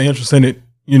really have an interest in it.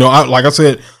 Like I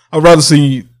said, I'd rather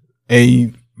see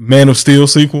a Man of Steel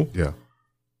sequel. Yeah.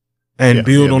 And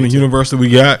build on the universe that we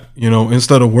got,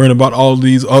 instead of worrying about all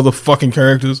these other fucking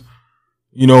characters,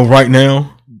 right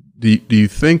now. Do you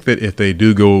think that if they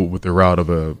do go with the route of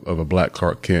a black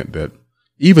Clark Kent, that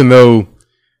even though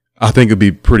I think it'd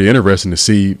be pretty interesting to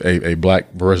see a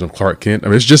black version of Clark Kent,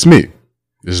 it's just me.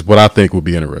 This is what I think would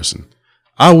be interesting.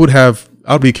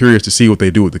 I'd be curious to see what they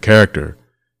do with the character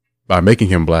by making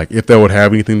him black, if that would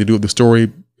have anything to do with the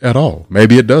story at all.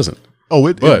 Maybe it doesn't. Oh,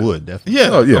 it would, definitely.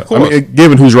 Yeah, yeah. Of course.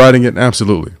 Given who's writing it,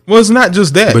 absolutely. Well, it's not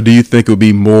just that. But do you think it would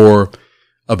be more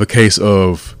of a case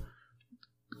of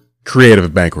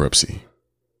creative bankruptcy?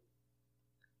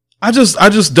 I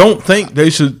just don't think they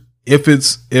should.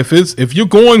 If you're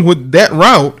going with that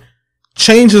route,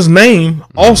 change his name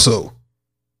also.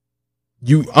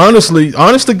 You honest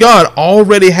to God,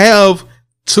 already have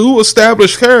 2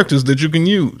 established characters that you can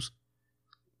use.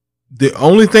 The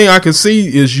only thing I can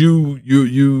see is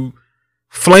you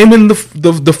flaming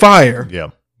the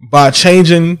fire by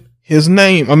changing his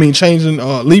name.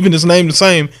 Leaving his name the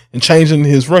same and changing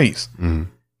his race.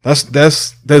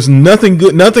 There's nothing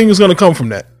good. Nothing is going to come from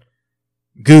that.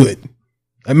 Good.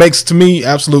 That makes to me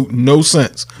absolute no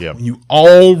sense. Yeah. When you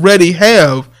already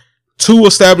have 2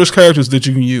 established characters that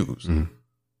you can use. Mm-hmm.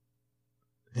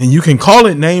 And you can call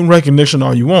it name recognition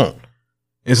all you want.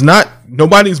 It's not,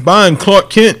 nobody's buying Clark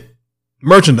Kent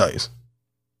merchandise.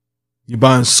 You're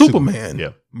buying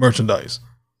Superman merchandise.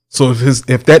 So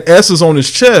if that S is on his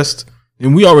chest,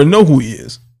 then we already know who he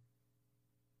is.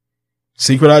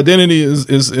 Secret identity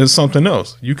is something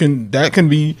else. You can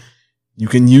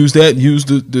use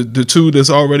the 2 that's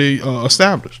already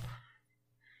established.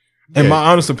 In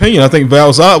my honest opinion, I think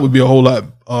Val Zod would be a whole lot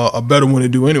a better one to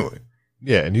do anyway.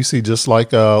 Yeah, and you see, just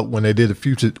like when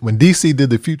DC did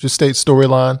the Future State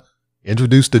storyline,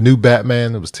 introduced the new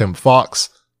Batman. It was Tim Fox,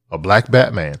 a black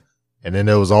Batman, and then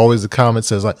there was always the comment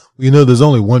says like, well, there's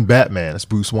only one Batman. It's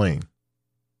Bruce Wayne.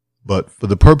 But for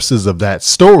the purposes of that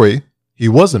story, he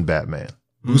wasn't Batman.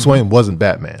 Bruce Wayne wasn't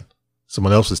Batman.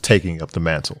 Someone else was taking up the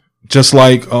mantle. Just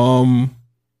like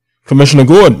Commissioner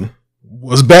Gordon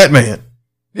was Batman.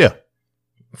 Yeah,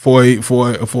 for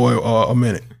a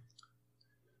minute.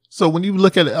 So when you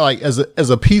look at it like as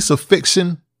a piece of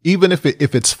fiction, even if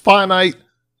it's finite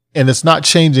and it's not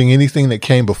changing anything that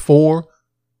came before,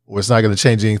 or it's not going to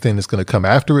change anything that's going to come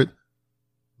after it,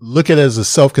 look at it as a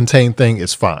self-contained thing.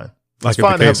 It's fine. Like in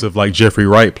the case of like Jeffrey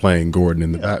Wright playing Gordon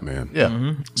in the Batman. Yeah.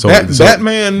 Mm-hmm. So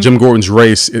Batman, Jim Gordon's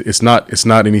race, it's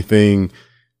not anything.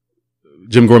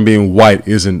 Jim Gordon being white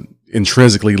isn't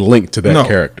intrinsically linked to that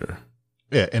character.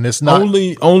 Yeah, and it's not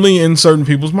only in certain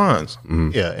people's minds.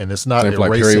 Mm-hmm. Yeah, and it's not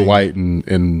like Perry White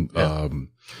and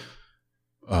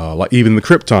like even the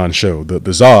Krypton show, the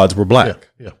Zods were black.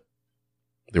 Yeah.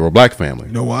 They were a black family.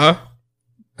 You know why?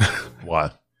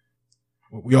 Why?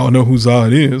 We all know who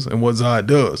Zod is and what Zod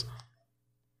does.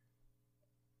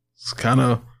 It's kind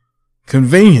of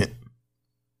convenient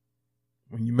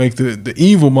when you make the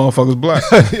evil motherfuckers black.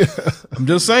 I'm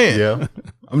just saying. Yeah.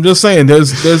 I'm just saying.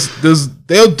 There's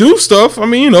they'll do stuff. I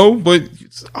mean, but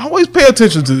always pay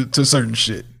attention to certain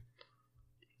shit.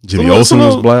 Jimmy Olsen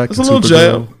was black. It's a little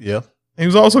jab. Yeah. He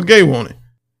was also gay, wasn't he?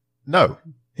 No.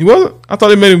 He wasn't? I thought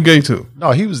they made him gay too.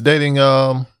 No, he was dating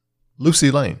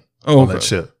Lucy Lane on that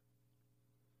ship.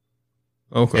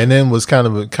 Okay. And then was kind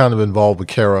of involved with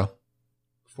Kara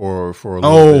for a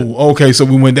little bit. Okay. So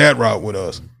we went that route with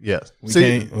us. Yes.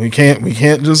 We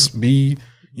can't just be,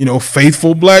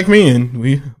 faithful black men.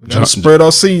 We gotta spread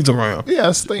our seeds around. Yeah,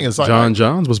 that's the thing. It's like John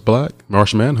Johns was black.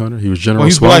 Martian Manhunter. He was General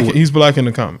he's black. He's black in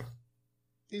the comics.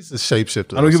 He's a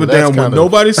shapeshifter. I don't give a damn what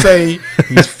nobody say.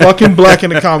 He's fucking black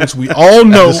in the comics. We all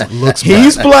know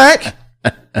he's black,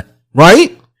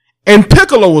 right? And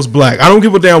Piccolo was black. I don't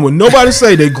give a damn what nobody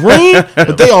say. They're green,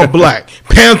 but they are black.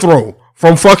 Panthro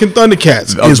from fucking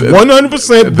Thundercats is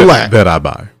 100% black. That I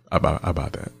buy. I buy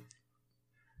that.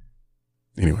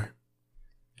 Anyway.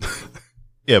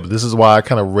 Yeah, but this is why I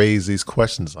kind of raise these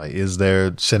questions. Like, is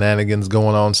there shenanigans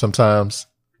going on sometimes?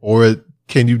 Or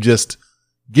can you just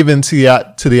give in to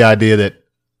the idea that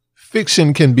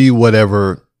fiction can be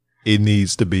whatever it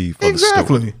needs to be for the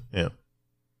story? Yeah.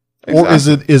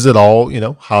 Exactly. Or is it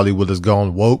all, Hollywood has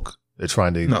gone woke. They're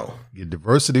trying to get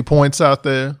diversity points out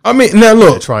there. I mean, now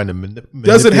look. They're trying to manipulate.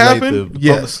 Does it happen?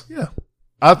 Yes. Yeah.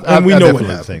 I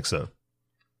definitely think so.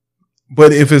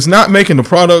 But if it's not making the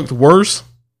product worse,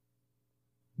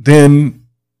 then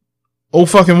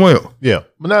fucking well. Yeah.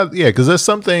 Because there's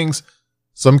some things,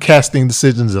 some casting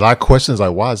decisions that I question,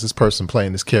 like, why is this person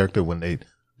playing this character when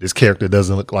this character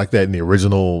doesn't look like that in the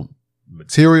original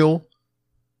material?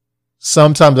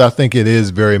 Sometimes I think it is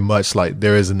very much like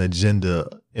there is an agenda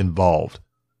involved.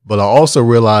 But I also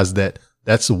realize that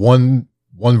that's one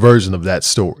version of that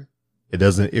story. It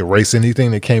doesn't erase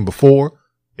anything that came before.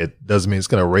 It doesn't mean it's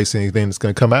going to erase anything that's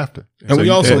going to come after. And we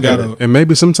also got and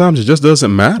maybe sometimes it just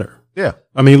doesn't matter. Yeah.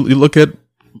 I mean, you look at,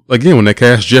 again, when they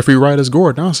cast Jeffrey Wright as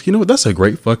Gordon, I was like, that's a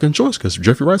great fucking choice because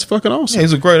Jeffrey Wright's fucking awesome. Yeah,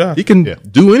 he's a great actor. He can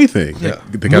do anything. Yeah.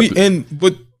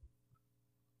 But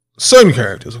certain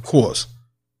characters, of course,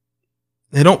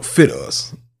 they don't fit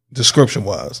us description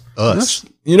wise. Us.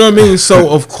 You know what I mean?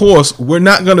 So of course we're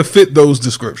not going to fit those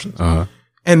descriptions. Uh-huh.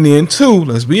 And then too,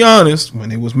 let's be honest, when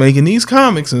they was making these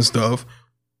comics and stuff,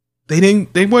 they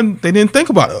didn't think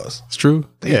about us. It's true.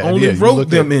 They only wrote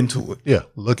them into it. Yeah.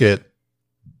 Look at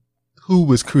who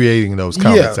was creating those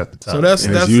comics at the time. So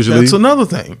that's another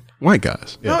thing. White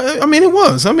guys. Yeah. I mean, it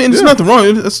was. I mean, there's nothing wrong.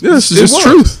 It's just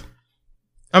truth.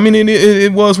 I mean,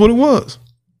 it was what it was.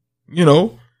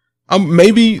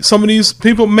 Maybe some of these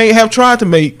people may have tried to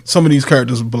make some of these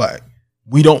characters black.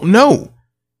 We don't know.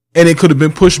 And it could have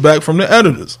been pushed back from the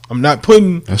editors. I'm not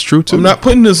putting That's true too. I'm not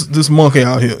putting this monkey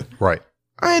out here. Right.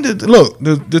 Look,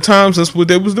 the times, that's what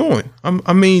they was doing.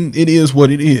 I mean, it is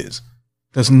what it is.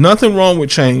 There's nothing wrong with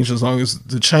change as long as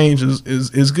the change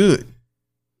is good.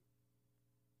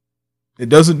 It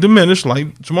doesn't diminish,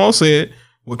 like Jamal said,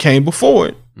 what came before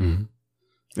it. Mm-hmm.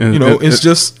 It's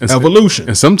just evolution.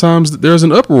 And sometimes there's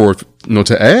an uproar,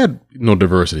 to add,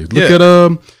 diversity. Look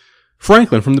at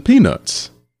Franklin from the Peanuts.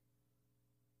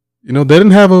 They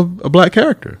didn't have a black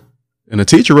character. And the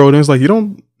teacher wrote in, it's like, you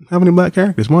don't have any black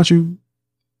characters. Why don't you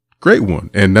create one?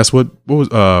 And that's what was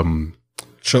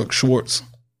Chuck Schwartz.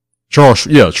 Charles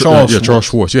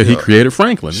Schwartz. Yeah, he created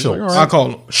Franklin. Like, right. I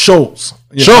call him Schultz.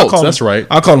 Yeah, Schultz, that's right.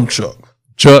 I call him Chuck.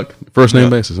 Chuck, first name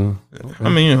basis, huh? Okay. I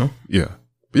mean, Yeah.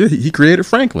 But yeah, he created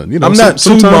Franklin. I'm not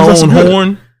tooting my own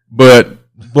horn, but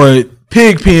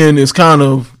Pigpen is kind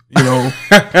of,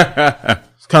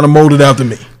 it's kind of molded after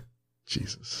me.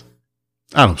 Jesus.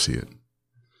 I don't see it.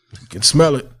 You can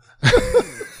smell it.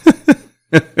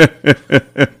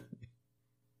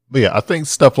 But yeah, I think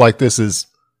stuff like this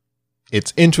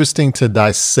it's interesting to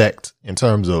dissect in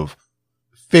terms of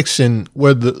fiction,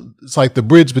 where it's like the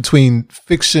bridge between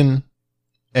fiction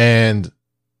and,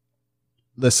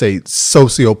 let's say,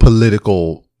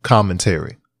 socio-political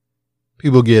commentary.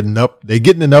 People get in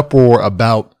an uproar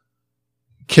about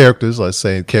characters, let's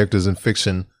say characters in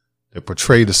fiction, they're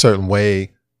portrayed a certain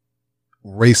way,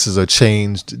 races are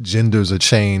changed, genders are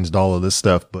changed, all of this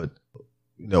stuff. But,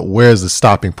 where's the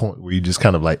stopping point where you just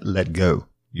kind of like let go?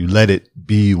 You let it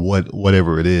be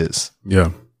whatever it is.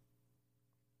 Yeah.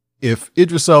 If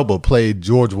Idris Elba played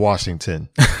George Washington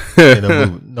in a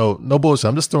movie, no bullshit.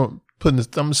 I'm just throwing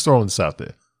this out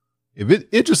there. If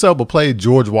Idris Elba played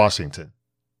George Washington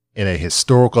in a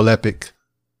historical epic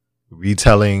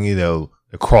retelling, the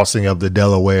crossing of the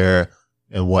Delaware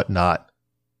and whatnot,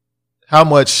 how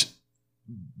much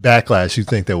backlash you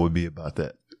think there would be about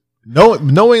that?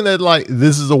 Knowing that, like,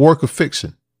 this is a work of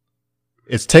fiction.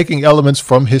 It's taking elements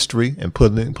from history and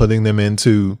putting them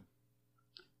into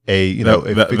a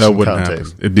fiction that wouldn't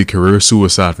context. happen. It'd be career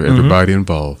suicide for everybody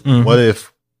involved. Mm-hmm.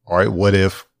 What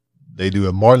if they do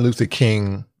a Martin Luther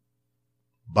King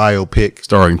biopic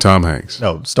starring Tom Hanks?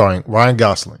 No, starring Ryan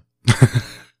Gosling.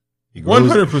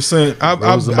 100%.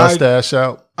 Grows the mustache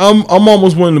out. I'm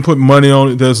almost willing to put money on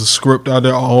it. There's a script out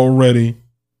there already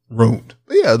wrote.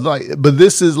 Yeah, but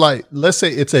this is like, let's say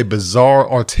it's a bizarre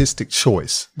artistic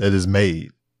choice that is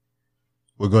made.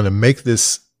 We're going to make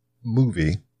this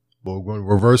movie, but we're going to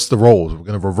reverse the roles. We're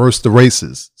going to reverse the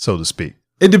races, so to speak.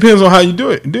 It depends on how you do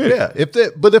it. Yeah,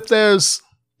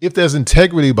 if there's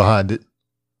integrity behind it,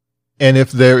 and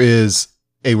if there is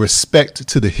a respect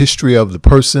to the history of the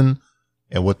person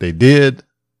and what they did,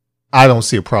 I don't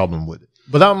see a problem with it.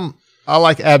 But I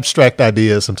like abstract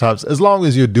ideas sometimes, as long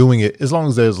as you're doing it, as long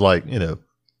as there's like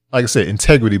I said,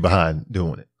 integrity behind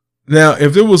doing it. Now,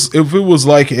 if it was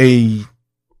like you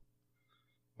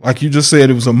just said,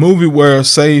 it was a movie where,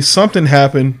 say, something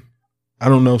happened, I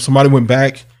don't know, somebody went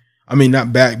back,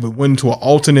 not back, but went into an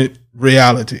alternate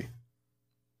reality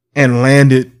and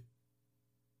landed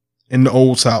in the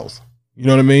Old South. You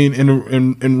know what I mean?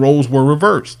 And roles were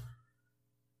reversed.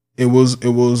 It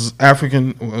was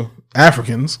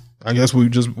Africans. I guess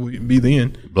we'd be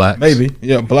then. Blacks. Maybe.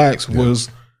 Yeah, blacks was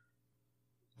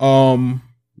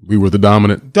we were the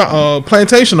dominant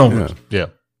plantation owners. Yeah.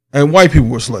 And white people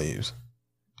were slaves.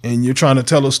 And you're trying to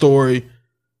tell a story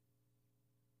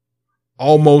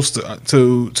almost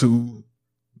to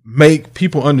make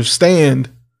people understand,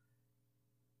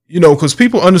 because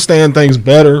people understand things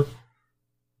better,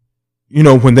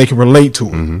 when they can relate to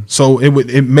it. Mm-hmm. So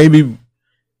it may be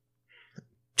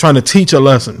trying to teach a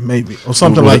lesson, maybe, or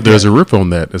something like there's that. There's a riff on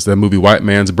that. It's that movie White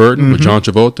Man's Burden with John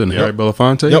Travolta and Harry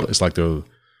Belafonte. Yep. It's like the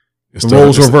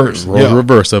roles reversed. The roles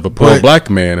reversed of a poor black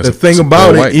man. The thing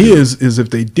about it is if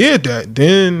they did that,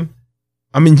 then,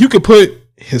 you could put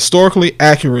historically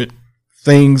accurate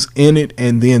things in it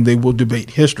and then they will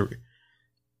debate history.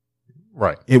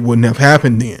 Right. It wouldn't have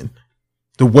happened then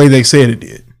the way they said it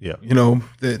did. Yeah. Like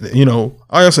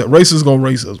I said, racism gonna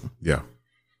racism. Yeah.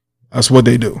 That's what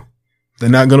they do. They're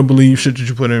not gonna believe shit that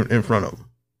you put in front of them.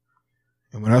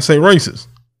 And when I say racist,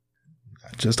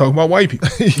 I just talk about white people.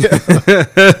 Yeah.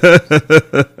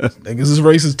 Niggas is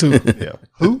racist too. Yeah.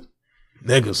 Who?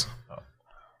 Niggas.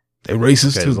 They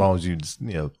racist too. As long as you just,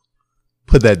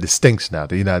 put that distinction out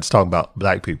there. You're not just talking about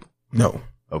black people. No.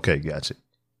 Okay, gotcha.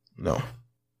 No.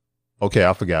 Okay,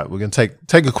 I forgot. We're going to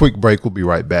take a quick break. We'll be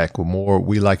right back with more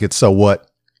We Like It So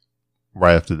What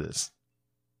right after this.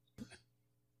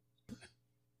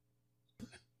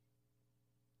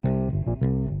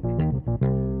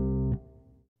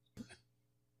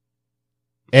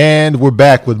 And we're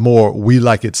back with more We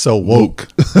Like It So Woke.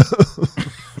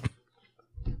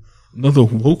 Another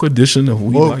woke edition of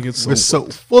We Like It So We're so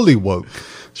fully woke.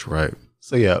 That's right.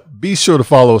 So yeah, be sure to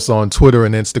follow us on Twitter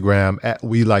and Instagram at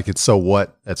We Like It So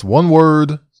What. That's one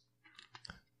word,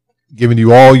 giving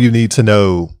you all you need to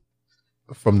know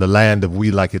from the land of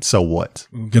We Like It So What.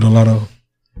 We get a lot of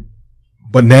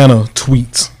banana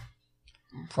tweets.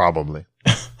 Probably.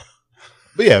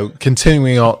 But yeah,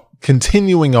 continuing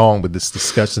on with this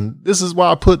discussion. This is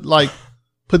why I put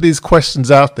these questions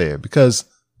out there, because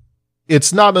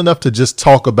it's not enough to just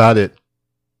talk about it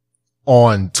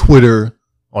on Twitter,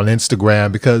 on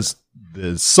Instagram, because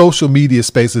the social media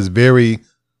space is very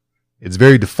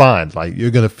defined. Like,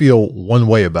 you're going to feel one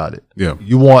way about it. Yeah.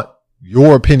 You want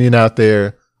your opinion out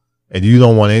there, and you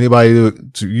don't want anybody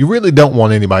you really don't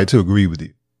want anybody to agree with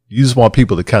you. You just want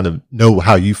people to kind of know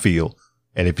how you feel.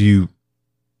 And if you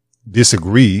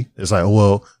disagree, it's like,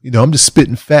 well, I'm just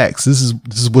spitting facts. This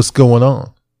is what's going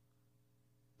on.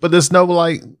 But there's no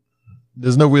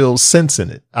real sense in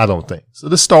it, I don't think. So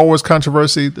this Star Wars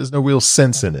controversy, there's no real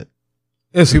sense in it.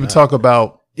 It's People talk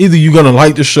about either you're gonna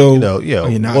like the show, or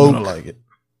you're not gonna like it.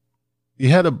 You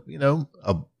had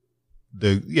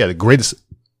the greatest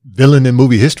villain in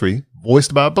movie history,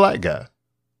 voiced by a black guy.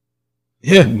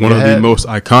 Yeah, one of the most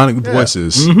iconic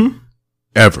voices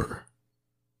ever.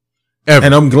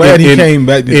 And I'm glad he came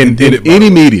back in any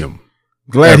medium.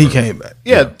 Glad he came back.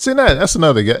 Yeah, see that's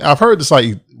another guy. I've heard it's like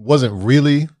it wasn't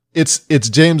really. It's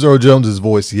James Earl Jones's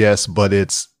voice, yes, but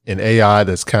it's an AI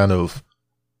that's kind of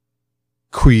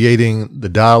creating the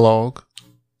dialogue.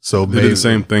 So they did the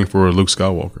same thing for Luke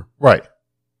Skywalker, right?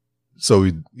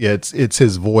 So it's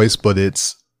his voice, but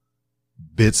it's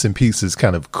bits and pieces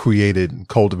kind of created and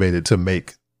cultivated to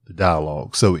make the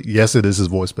dialogue. So yes, it is his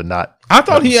voice, but not. I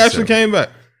thought he actually came back.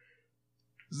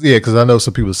 Yeah, because I know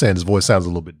some people are saying his voice sounds a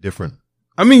little bit different.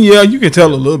 I mean, yeah, you can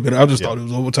tell a little bit. I just thought it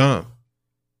was over time.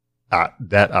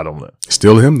 That I don't know.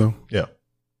 Still him though. Yeah.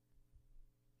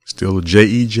 Still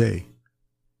J.E.J.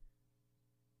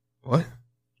 What?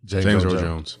 James Earl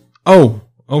Jones. Oh,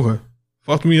 okay.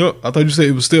 Fucked me up. I thought you said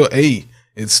it was still A.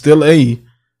 It's still A.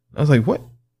 I was like, what?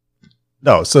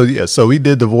 No, so he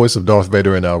did the voice of Darth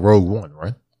Vader in Rogue One,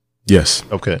 right? Yes.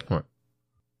 Okay. Right.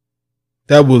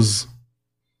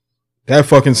 That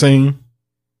fucking scene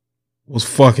was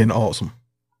fucking awesome.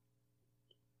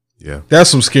 Yeah. That's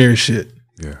some scary shit.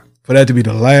 Yeah. For that to be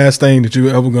the last thing that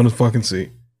you're ever gonna fucking see.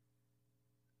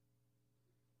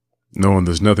 Knowing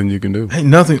there's nothing you can do.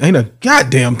 Ain't a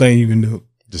goddamn thing you can do.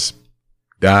 Just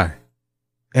die.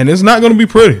 And it's not gonna be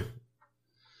pretty.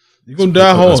 You're gonna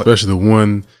die hard. Especially the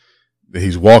one that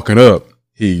he's walking up.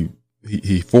 He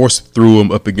forced threw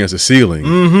him up against the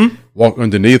ceiling, walked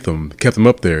underneath him, kept him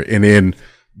up there, and then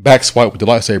back swipe with the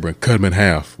lightsaber and cut him in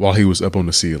half while he was up on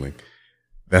the ceiling.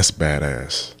 That's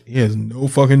badass. He has no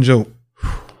fucking joke.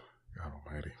 God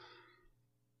almighty.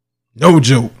 No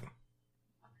joke.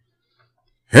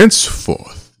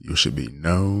 Henceforth, you should be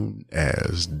known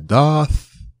as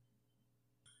Darth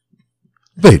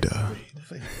Vader.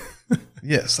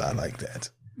 Yes, I like that.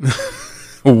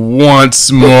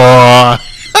 Once more,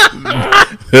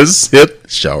 the Sith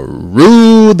shall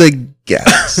rule the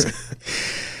galaxy,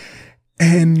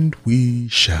 and we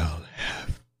shall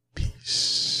have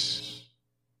peace.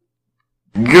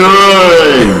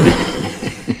 Good.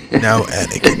 Now,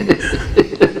 Anakin,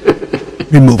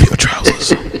 remove your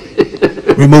trousers.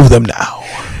 Remove them now.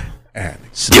 Anakin.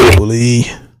 Slowly.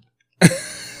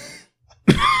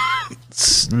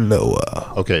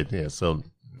 Slower. Okay, yeah, so I'm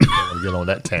gonna get on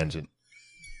that tangent.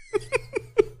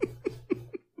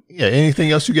 Yeah,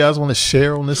 anything else you guys want to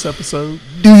share on this episode?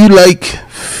 Do you like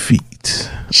feet?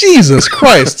 Jesus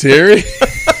Christ, Terry.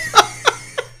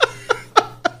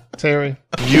 Terry?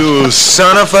 You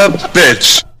son of a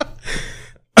bitch.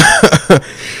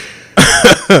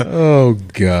 Oh,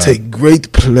 God. Take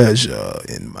great pleasure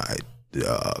in my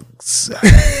dogs.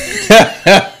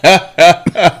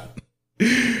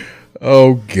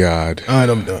 Oh, God. All right,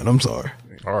 I'm done. I'm sorry.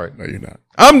 All right. No, you're not.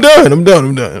 I'm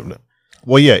done.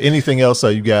 Well, yeah, anything else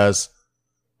you guys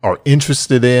are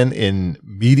interested in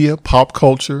media, pop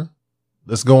culture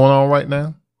that's going on right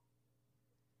now?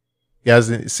 You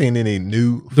guys seen any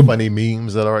new funny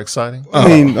memes that are exciting? I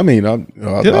mean,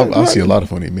 I see a lot of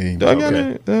funny memes.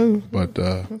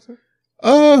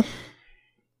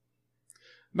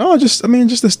 No, just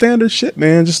the standard shit,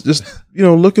 man. Just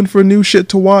looking for new shit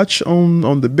to watch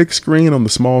on the big screen, on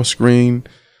the small screen.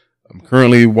 I'm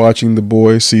currently watching The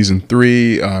Boys season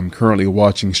 3. I'm currently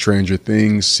watching Stranger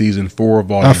Things season 4,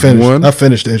 volume 1. I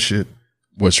finished that shit.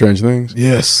 What, Stranger Things?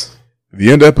 Yes.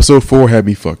 The end of episode 4 had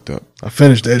me fucked up. I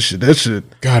finished that shit. That shit.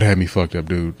 God had me fucked up,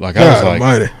 dude. Like, God I was like,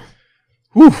 almighty.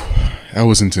 whew, that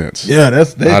was intense. Yeah,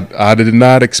 that's that. I did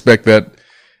not expect that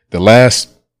the last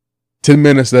 10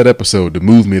 minutes of that episode to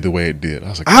move me the way it did. I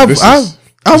was like,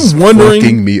 I'm wondering,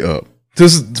 fucking me up.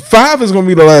 This 5 is going to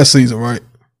be the last season, right?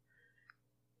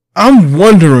 I'm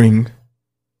wondering,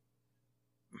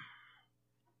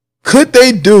 could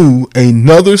they do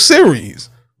another series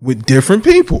with different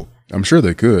people? I'm sure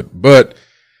they could, but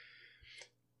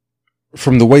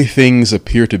from the way things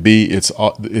appear to be,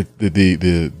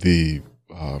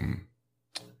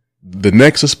 the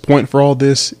nexus point for all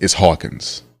this is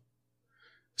Hawkins.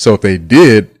 So if they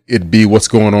did, it'd be what's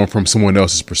going on from someone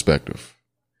else's perspective.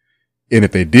 And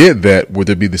if they did that, would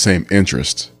there be the same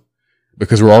interest?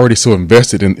 Because we're already so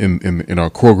invested in our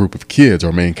core group of kids,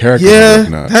 our main characters.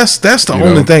 Yeah, that's the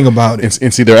only thing about it.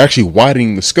 And see, they're actually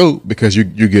widening the scope because you're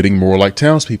getting more like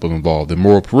townspeople involved and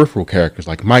more peripheral characters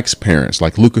like Mike's parents,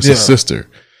 like Lucas's sister.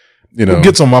 Who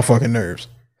gets on my fucking nerves.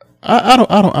 I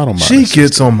don't mind. She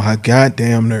gets on my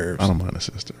goddamn nerves. I don't mind a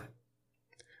sister.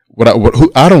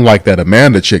 I don't like that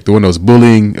Amanda chick, the one that was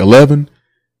bullying 11.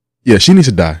 Yeah, she needs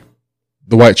to die.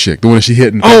 The white chick, the one that she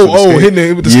hit. Hitting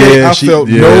it with the skate. I felt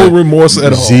no remorse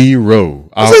at all. Zero.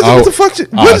 What the fuck?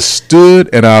 I stood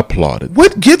and I applauded.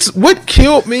 What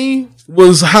killed me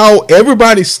was how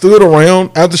everybody stood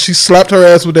around after she slapped her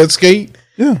ass with that skate.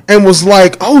 Yeah. And was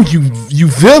like, "Oh, you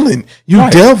villain, you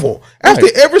devil." After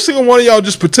every single one of y'all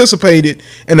just participated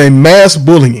in a mass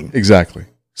bullying. Exactly.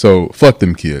 So fuck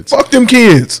them kids. Fuck them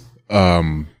kids.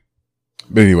 But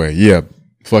anyway, yeah,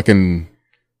 fucking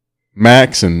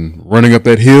Max and running up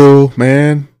that hill,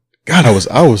 man. God, I was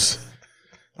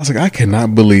like, I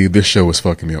cannot believe this show is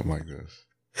fucking me up like this.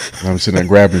 And I'm sitting there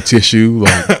grabbing tissue,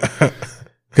 like,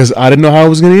 because I didn't know how it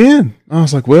was going to end. I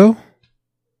was like, well,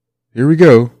 here we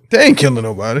go. They ain't killing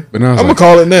nobody. But I'm gonna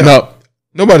call it now. No,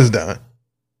 nobody's dying.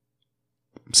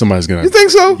 Somebody's gonna. You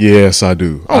think so? Yes, I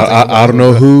do. I don't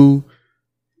know who,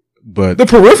 but the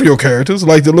peripheral characters,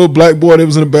 like the little black boy that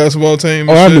was in the basketball team.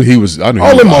 Oh, I knew he was. I knew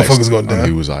all them motherfuckers gonna die.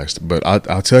 He was iced, but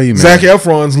I'll tell you, man. Zac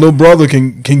Efron's little brother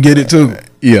can get it too.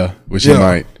 Yeah, which he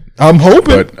might. I'm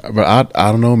hoping, but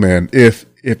I don't know, man. If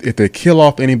they kill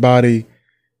off anybody,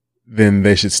 then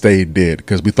they should stay dead.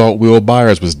 Because we thought Will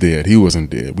Byers was dead. He wasn't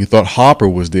dead. We thought Hopper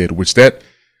was dead, which that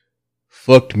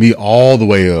fucked me all the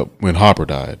way up when Hopper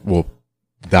died. Well,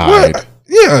 died. Well,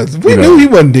 yeah, we knew he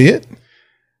wasn't dead.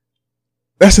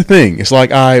 That's the thing. It's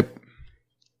like I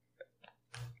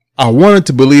wanted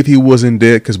to believe he wasn't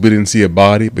dead because we didn't see a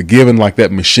body, but given like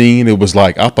that machine, it was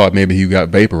like I thought maybe he got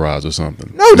vaporized or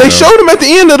something. No, they showed him at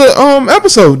the end of the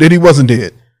episode that he wasn't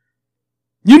dead.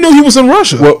 You knew he was in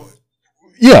Russia. Well,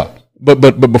 yeah. But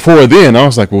before then, I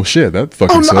was like, well, shit, that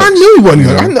fucking sucks. I knew he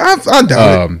wasn't. I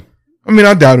doubted it. I mean,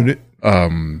 I doubted it.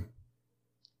 Damn,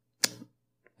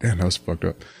 that was fucked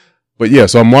up. But yeah,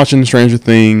 so I'm watching Stranger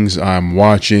Things. I'm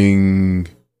watching,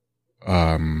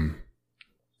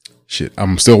 shit.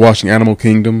 I'm still watching Animal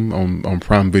Kingdom on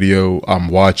Prime Video. I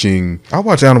watch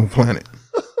Animal Planet.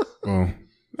 Well,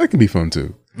 that can be fun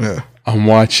too. Yeah. I'm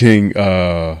watching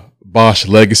Bosch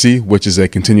Legacy, which is a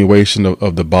continuation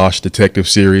of the Bosch detective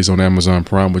series on Amazon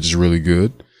Prime, which is really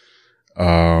good.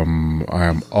 I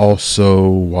am also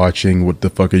watching What the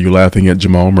Fuck Are You Laughing at,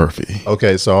 Jamal Murphy.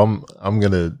 Okay, so I'm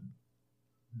gonna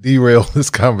derail this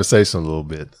conversation a little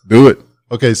bit. Do it.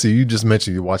 Okay, so you just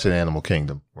mentioned you're watching Animal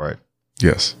Kingdom, right?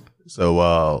 Yes.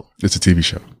 So it's a TV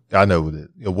show. I know it.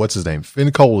 What's his name?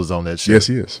 Finn Cole is on that show. Yes,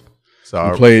 he is.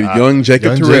 So he played young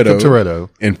Jacob Toretto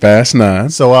in Fast 9.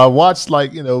 So I watched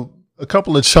a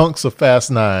couple of chunks of Fast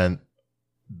 9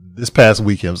 this past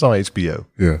weekend. It's on HBO.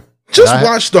 Yeah. Just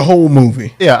watch the whole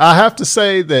movie. Yeah, I have to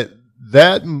say that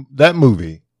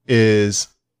movie is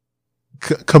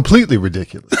completely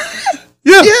ridiculous.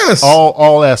 Yeah. Yes.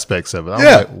 All aspects of it. I'm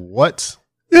like, what?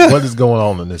 Yeah. What is going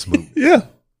on in this movie? Yeah.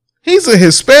 He's a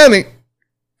Hispanic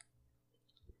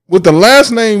with the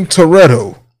last name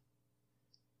Toretto,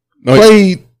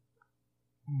 played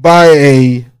by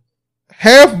a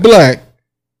half black,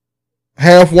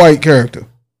 half white character.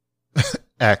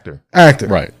 Actor.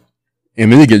 Right.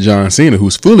 And then you get John Cena,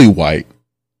 who's fully white.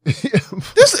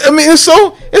 It's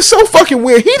so fucking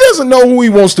weird. He doesn't know who he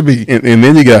wants to be. And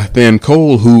then you got Finn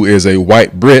Cole, who is a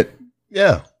white Brit.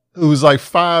 Yeah. Who was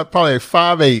probably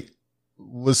 5'8",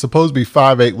 was supposed to be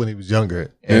 5'8" when he was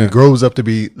younger, and grows up to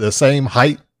be the same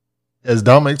height as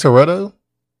Dominic Toretto.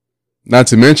 Not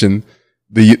to mention,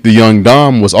 the young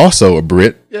Dom was also a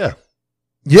Brit. Yeah.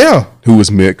 Yeah. Who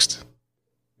was mixed.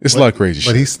 It's a lot of crazy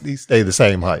shit. But he stayed the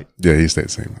same height. Yeah, he stayed the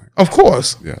same height. Of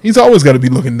course. Yeah. He's always got to be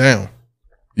looking down.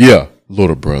 Yeah.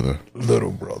 Little brother.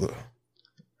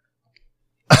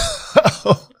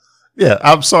 Yeah,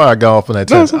 I'm sorry I got off on that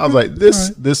tangent. I was like,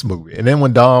 this movie. And then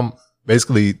when Dom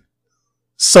basically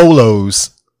solos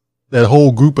that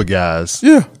whole group of guys.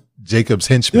 Yeah. Jacob's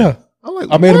henchman. Yeah. I'm like,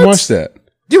 I made him what? watch that.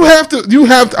 You have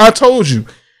to. I told you.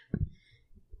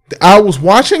 I was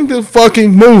watching the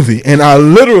fucking movie and I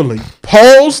literally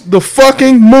paused the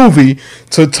fucking movie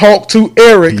to talk to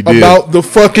Eric He did. about the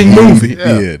fucking movie. He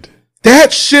did.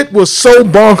 That shit was so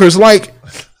bonkers. Like,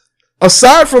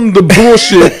 aside from the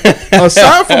bullshit,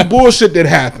 that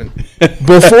happened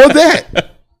before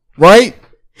that, right?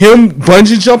 Him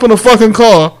bungee jumping a fucking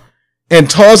car and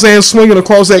Tarzan swinging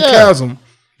across that chasm.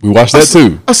 We watched that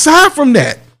too. Aside from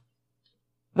that,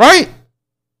 right?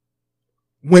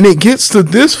 When it gets to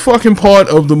this fucking part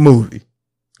of the movie,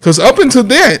 because up until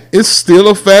that, it's still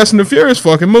a Fast and the Furious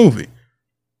fucking movie.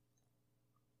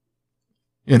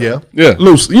 You know, Yeah.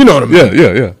 loose. You know what I mean?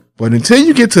 Yeah. But until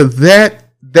you get to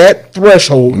that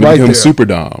threshold When right become there, Super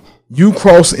Dom. you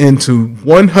cross into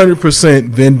 100%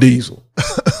 Vin Diesel.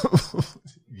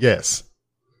 Yes.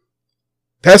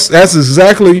 That's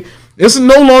exactly. It's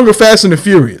no longer Fast and the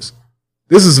Furious.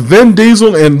 This is Vin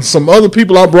Diesel and some other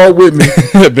people I brought with me.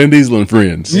 Vin Diesel and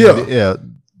friends. Yeah. Yeah.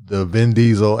 The Vin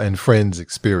Diesel and Friends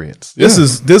experience. This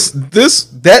is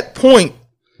that point.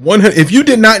 100. If you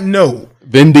did not know,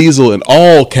 Vin Diesel in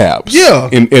all caps. Yeah.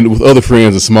 And with other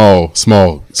friends in small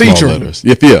Featuring. letters.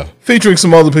 Yeah. featuring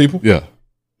some other people, Yeah.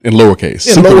 In lowercase.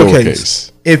 in Super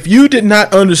lowercase. If you did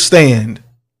not understand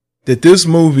that this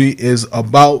movie is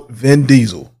about Vin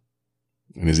Diesel,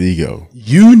 And his ego.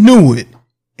 you knew it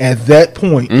at that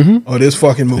point Mhm. of this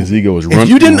fucking movie. His ego was If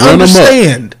you didn't run 'em up.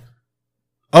 understand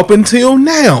up until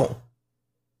now,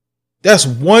 that's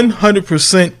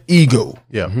 100% ego.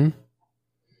 Yeah. Mhm.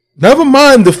 Never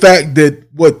mind the fact that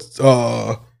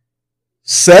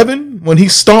Seven, when he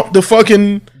stomped the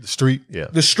fucking The street. Yeah.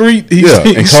 the street, he Yeah.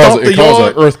 And stomped the caused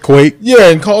yard. an earthquake. Yeah,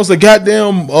 and caused the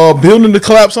goddamn building to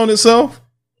collapse on itself.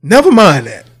 Never mind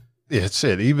that. Yeah.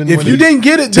 Shit. Even If when you he- didn't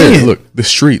get it Dude, then, look, the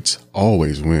streets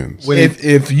always wins. when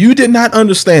if you did not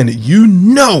understand it, you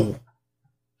know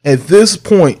at this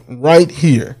point right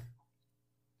here,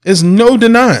 there's no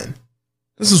denying.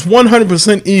 This is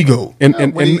 100% ego. And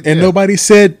when he- yeah. nobody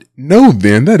said no.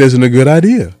 Then that isn't a good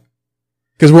idea,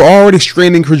 because we're already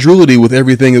straining credulity with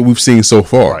everything that we've seen so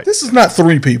far. Right. This is not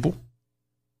three people.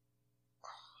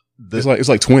 It's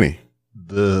like 20.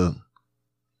 the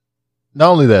not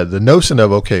only that, the notion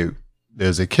of okay,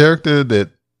 there's a character that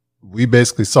we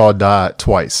basically saw die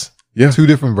twice, Yeah, two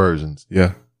different versions,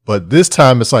 yeah, but this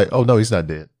time it's like, oh no, he's not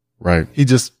dead. right. He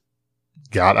just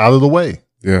got out of the way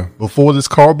Yeah, before this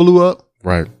car blew up,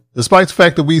 right. despite the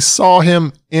fact that we saw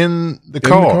him in the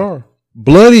car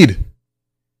Bloodied.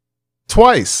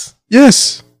 twice.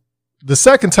 Yes. The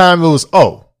second time it was,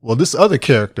 oh, well, this other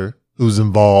character who's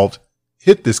involved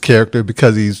hit this character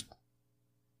because he's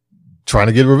trying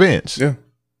to get revenge. Yeah.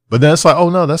 But then it's like, oh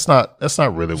no, that's not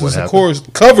really what This is happened. of course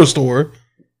cover story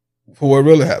for what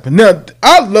really happened. Now,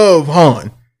 I love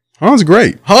Han. Han's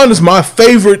great. Han is my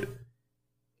favorite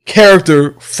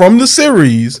character from the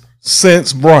series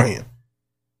since Brian.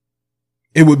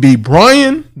 It would be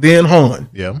Brian, then Han.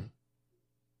 Yeah.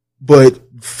 But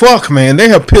fuck, man, they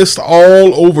have pissed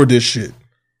all over this shit.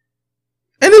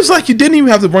 And it was like you didn't even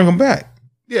have to bring him back.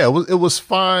 Yeah, it was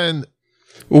fine.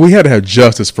 Well, we had to have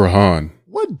justice for Han.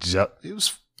 It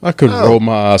was I couldn't Oh. roll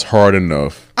my eyes hard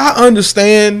enough. I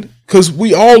understand because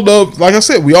we all loved, like I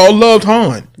said, we all loved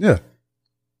Han. Yeah.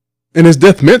 And his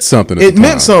death meant something. At It the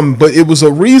meant time. something, but it was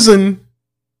a reason.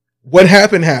 What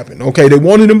happened. Okay, they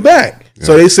wanted him back.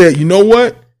 So Yeah. they said, you know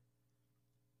what?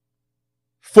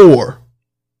 4,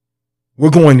 we're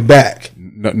going back.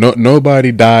 No,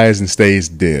 nobody dies and stays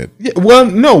dead. Yeah, well,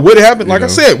 no, what happened? You Like I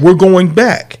know? said, we're going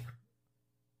back.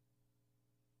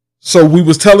 So we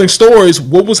was telling stories.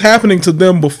 What was happening to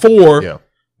them before? yeah.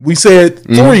 We said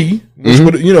 3, which Mhm.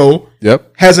 would,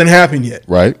 Yep. hasn't happened yet.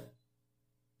 Right.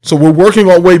 So we're working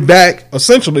our way back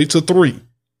essentially to 3,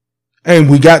 and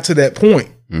we got to that point.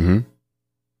 Mm-hmm.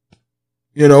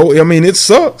 I mean, it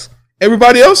sucks.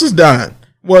 Everybody else is dying.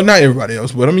 Well, not everybody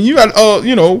else, but I mean, you got,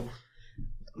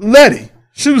 Letty.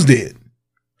 She was dead.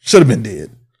 Should have been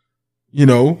dead.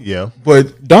 Yeah.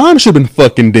 But Don should have been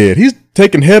fucking dead. He's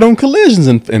taking head-on collisions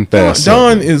in Fast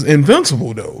Don 7. is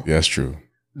invincible, though. Yeah, that's true.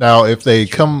 Now if they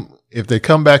come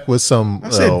back with some I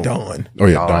said Don. Oh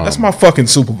yeah, Don. Don. That's my fucking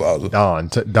supervisor. Don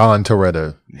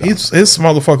Toretto. His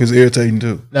motherfucker's irritating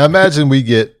too. Now imagine we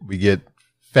get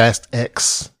Fast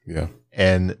X Yeah.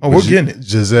 and Oh, we're getting it.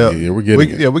 Giselle. Yeah, we're getting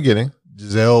it. Yeah, we're getting.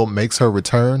 Giselle makes her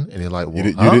return, and you're like,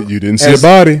 well, You didn't see As- a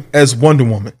body. As Wonder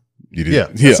Woman. You yeah,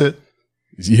 didn't. that's it.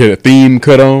 You had a theme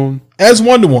cut on. As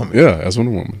Wonder Woman. Yeah, that's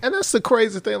Wonder Woman. And that's the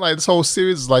crazy thing. Like this whole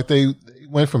series is like they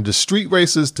went from just street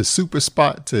racers to super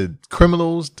spot to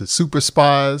criminals to super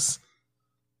spies.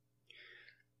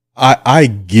 I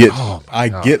get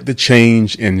the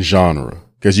change in genre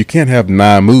because you can't have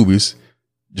 9 movies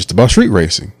just about street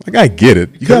racing. Like I get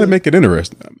it. You got to make it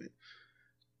interesting. I mean,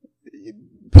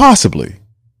 possibly,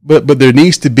 but there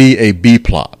needs to be a B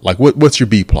plot. Like what's your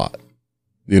B plot?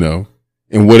 You know,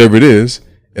 and whatever it is,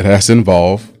 it has to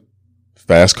involve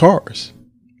fast cars.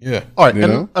 Yeah. All right. You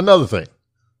know? Another thing.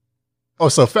 Oh,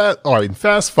 so in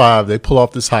Fast 5, they pull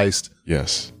off this heist.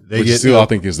 Yes. They Which still, I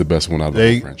think, is the best one out of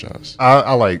the whole franchise.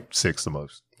 I like 6 the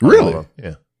most. Really?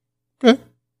 Yeah. Okay.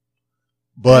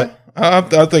 But I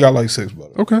think I like 6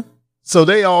 better. Okay. So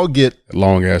they all get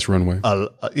Long ass runway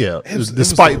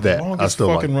despite that, I still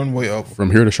like fucking runway up. from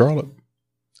here to Charlotte.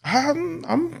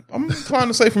 I'm inclined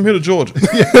to say from here to Georgia.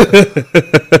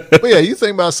 But yeah, you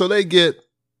think about, so they get,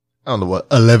 I don't know what,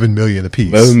 11 million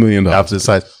apiece. $11 million. After this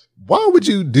heist. Why would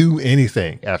you do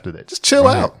anything after that? Just chill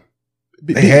out.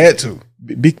 They had to.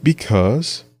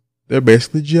 Because they're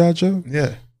basically G.I. Joe.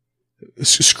 Yeah.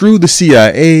 Screw the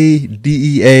CIA,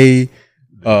 DEA,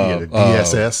 the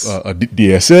DSS.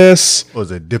 DSS. What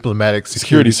was it? Diplomatic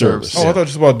Security Service. Oh, I thought it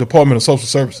was about Department of Social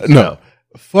Services. No.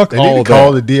 Fuck They all need to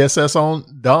call the DSS on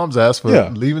Dom's ass for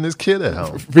leaving his kid at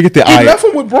home. Forget the He left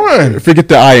him with Brian. Forget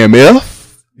the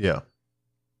IMF. Yeah.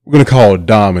 We're gonna call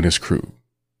Dom and his crew.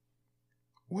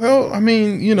 Well, I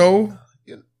mean, you know,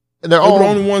 And they're they were all the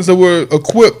only ones that were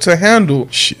equipped to handle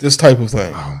this type of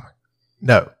thing.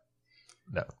 no.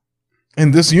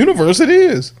 In this universe, it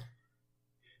is.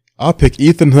 I'll pick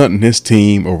Ethan Hunt and his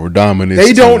team over Dom and his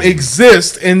They don't team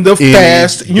exist in the any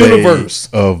Fast day universe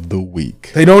of the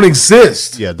week. They don't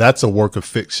exist. Yeah, that's a work of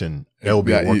fiction. That will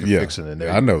be a work of fiction in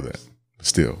there. I know that.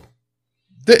 Still.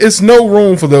 There is no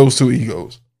room for those two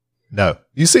egos. No.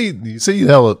 You see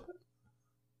hell,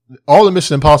 all the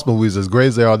Mission Impossible movies, as great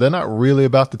as they are, they're not really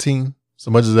about the team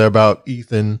so much as they're about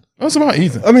Ethan. It's about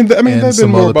Ethan. I mean, they've been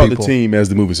some more other about people. the team as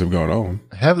the movies have gone on.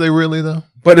 Have they really though?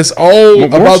 But it's all More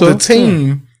about so, the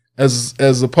team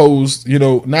as opposed, you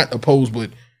know, not opposed,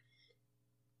 but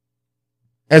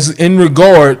as in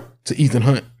regard to Ethan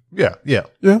Hunt. Yeah. You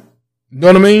know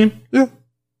what I mean? Yeah.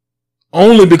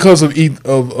 Only because of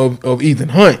Ethan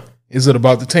Hunt is it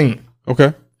about the team.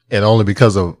 Okay. And only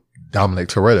because of Dominic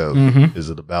Toretto is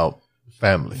it about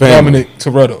family. Dominic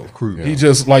Toretto. Crew. He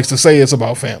just likes to say it's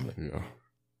about family. Yeah.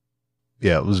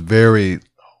 Yeah, it was very,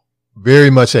 very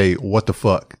much a what the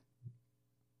fuck.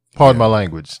 Pardon my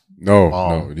language.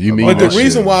 No. Do you mean But the that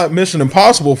reason shit? why Mission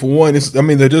Impossible, for one, is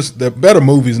they're better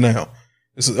movies now.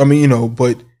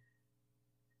 But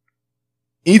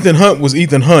Ethan Hunt was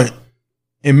Ethan Hunt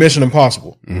in Mission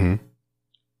Impossible. Mm-hmm.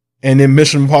 And in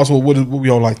Mission Impossible, what we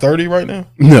on, like 30 right now?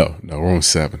 No, we're on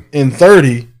 7. In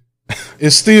 30,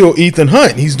 it's still Ethan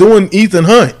Hunt. He's doing Ethan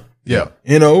Hunt. Yeah.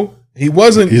 You know, he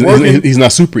wasn't working. He's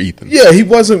not super Ethan. Yeah, he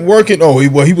wasn't working. Oh,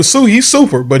 he's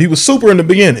super, but he was super in the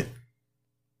beginning.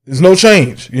 There's no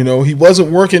change. You know, he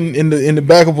wasn't working in the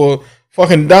back of a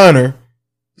fucking diner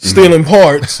stealing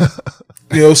parts,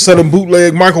 you know, selling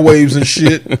bootleg microwaves and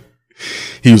shit.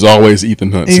 He was always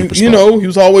Ethan Hunt, super spy. You know, he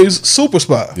was always super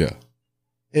spy. Yeah.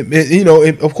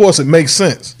 Of course it makes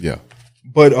sense. Yeah.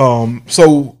 But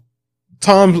so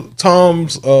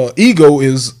Tom's ego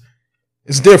is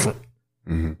different.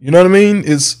 Mm-hmm. You know what I mean?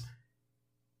 It's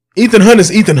Ethan Hunt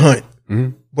is Ethan Hunt.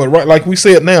 Mm-hmm. But right, like we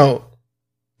said now,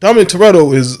 Dominic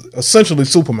Toretto is essentially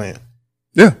Superman.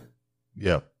 Yeah.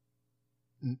 Yeah.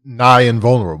 Nigh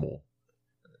invulnerable.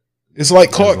 It's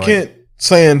like Clark Kent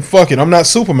saying, "Fuck it, I'm not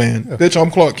Superman, bitch.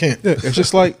 I'm Clark Kent." Yeah, it's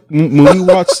just like when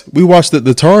we watched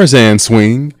the Tarzan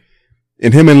swing,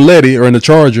 and him and Letty are in the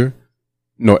Charger.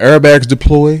 No airbags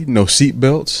deployed, no seat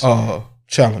belts.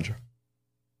 Challenger.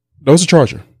 That was a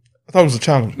Charger. I thought it was a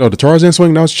Challenger. No, the Tarzan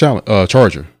swing, that was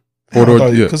Charger.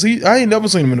 4-door. Yeah. Because I ain't never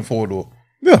seen him in a 4-door.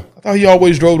 Yeah. I thought he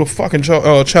always drove the fucking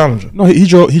Challenger. No, he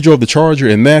drove the Charger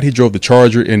in that. He drove the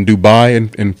Charger in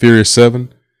Dubai in Furious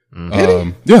 7.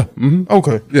 Mm-hmm. Yeah. Mm-hmm.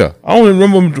 Okay. Yeah. I only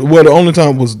remember the only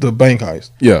time was the bank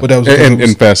heist. Yeah. But that was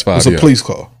in Fast 5. It was a police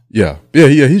car. Yeah.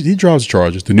 He drives the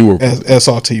Chargers, the newer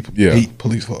SRT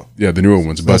police car. Yeah, the newer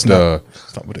ones. That's But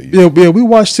not what they use. yeah, we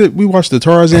watched it. We watched the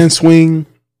Tarzan swing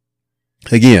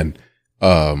again.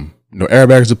 No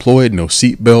airbags deployed, no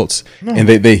seat belts, and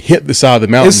they hit the side of the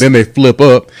mountain. Then they flip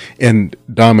up, and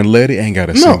Dom and Letty ain't got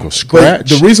a single scratch.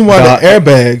 The reason why the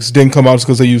airbags didn't come out is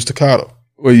because they used Takata.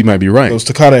 Well, you might be right. Those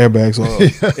Takata airbags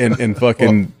are and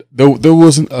fucking there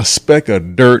wasn't a speck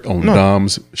of dirt on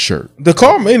Dom's shirt. The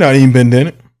car may not even been in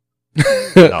it.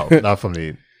 No, not from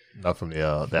the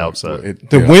outside.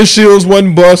 The windshields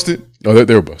wasn't busted. Oh,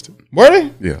 they were busted. Were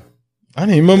they? Yeah. I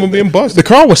didn't even remember being busted. The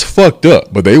car was fucked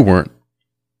up, but they weren't.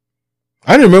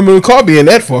 I didn't remember the car being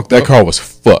that fucked That up. car was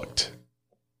fucked.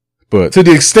 But to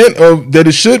the extent of that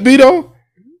it should be though.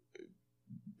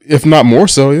 if not more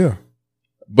so, yeah.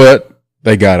 But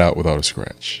they got out without a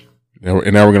scratch.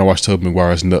 And now we're gonna watch Tobey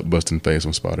Maguire's nut busting face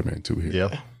on Spider-Man 2 here.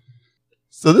 Yeah.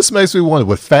 So this makes me wonder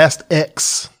with Fast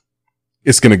X,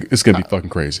 It's gonna be fucking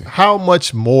crazy. how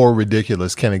much more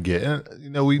ridiculous can it get? And, you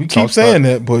know, we keep talked saying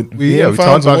about, that, but we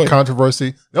talked about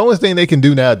controversy. The only thing they can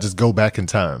do now is just go back in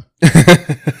time.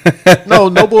 No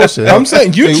bullshit. I'm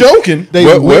saying you're joking. They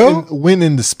Well- went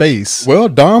into space. Well,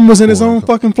 Dom was in his own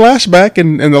fucking flashback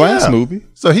in the last movie.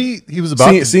 So he was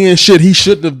about Seeing shit he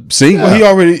shouldn't have seen. Well,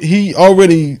 he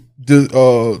already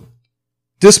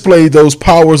displayed those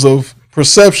powers of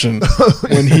perception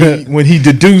when he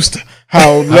deduced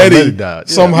how Letty died.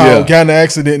 somehow Yeah. got in an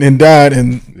accident and died,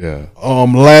 and Yeah.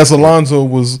 Laz Alonso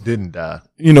didn't die.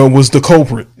 was the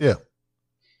culprit. Yeah.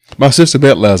 My sister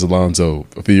met Laz Alonso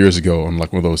a few years ago on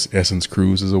like one of those Essence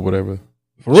cruises or whatever.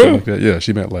 For Shit real? like that. Yeah,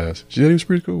 she met Laz. She said he was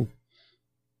pretty cool.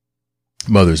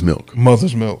 Mother's Milk.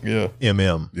 Mother's Milk, yeah.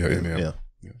 MM. Yeah, MM. Yeah.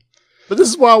 But this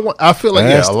is why I feel like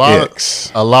Fast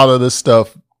a lot of this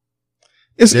stuff.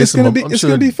 It's Jason gonna be I'm it's sure-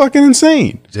 gonna be fucking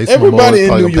insane. Jason Everybody Momoa's in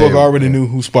probably New gonna York pay- already knew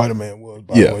who Spider-Man was,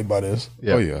 by Yeah. the way, by this.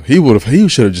 Yeah. Oh yeah. He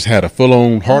should have just had a full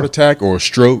on heart attack or a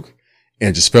stroke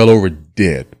and just fell over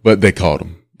dead. But they caught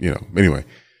him, Anyway.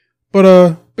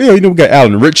 But we got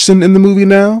Alan Richardson in the movie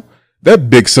now. That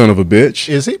big son of a bitch.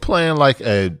 Is he playing like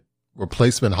a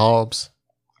replacement Hobbs?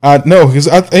 I know because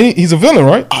he's a villain,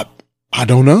 right? I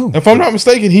don't know. If I'm not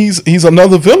mistaken, he's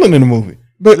another villain in the movie.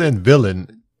 But then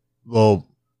villain, well,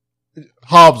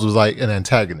 Hobbs was like an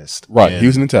antagonist. Right. in He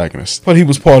was an antagonist. But he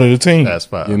was part of the team. Fast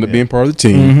Five. He ended up yeah. being part of the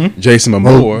team. Mhm. Jason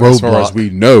Momoa, as far as Roadblock. we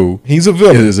know, He's a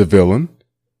villain. is a villain.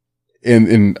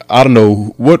 And I don't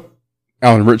know what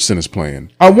Alan Richardson is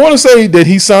playing. I want to say that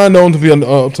he signed on to be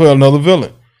to another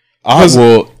villain. I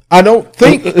don't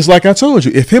think it's like I told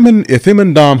you. If him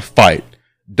and Dom fight,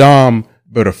 Dom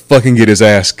better fucking get his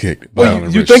ass kicked. By well, Alan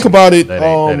you Richardson. think about it. That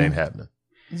ain't happening.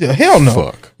 Yeah, hell no.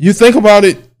 Fuck. You think about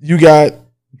it. You got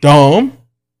Dom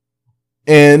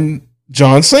and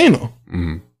John Cena.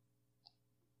 Mhm.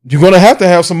 You're gonna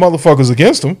have some motherfuckers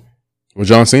against him. Well,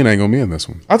 John Cena ain't gonna be in this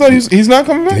one. I thought he's not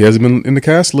coming back. He hasn't been in the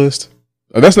cast list.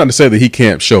 That's not to say that he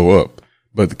can't show up,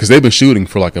 but because they've been shooting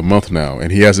for like a month now,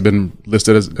 and he hasn't been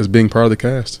listed as being part of the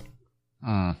cast.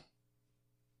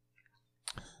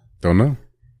 Don't know.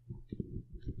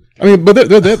 I mean, but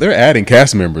they're adding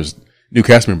cast members, new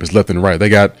cast members left and right. They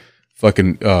got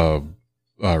fucking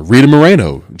Rita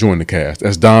Moreno joined the cast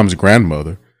as Dom's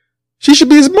grandmother. She should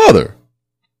be his mother.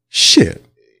 Shit,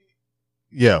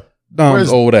 Yeah. Dom's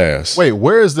old ass. Wait,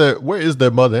 where is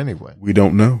their mother anyway? We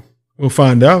don't know. We'll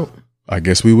find out. I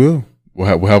guess we will. We'll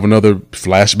have another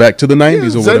flashback to the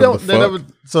 90s or they whatever. don't. They never.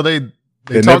 So they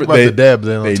They talk never- about they- the dad, but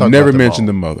they don't They talk never about mentioned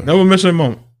the mom. mother. Never mention that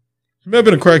moment. She may have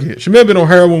been a crackhead. She may have been on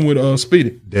heroin with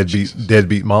Speedy.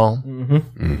 Deadbeat mom.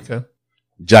 Mm-hmm. Okay.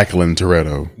 Jacqueline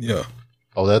Toretto. Yeah,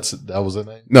 Oh, that was her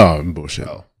name. No, bullshit.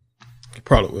 Oh. he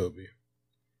probably will be.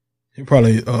 He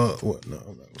probably what? No,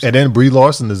 I'm not gonna say. And then Brie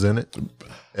Larson is in it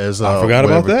as I forgot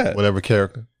about whatever- that. Whatever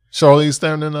character. Charlize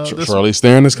Theron in this one? Charlize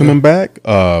Theron is coming back.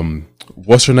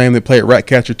 What's her name that played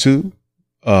Ratcatcher 2?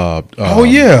 Oh,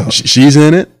 yeah. She's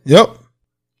in it. Yep.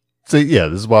 See, yeah,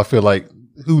 this is why I feel like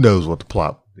who knows what the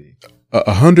plot will be.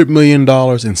 $100 million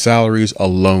in salaries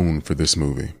alone for this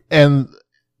movie. And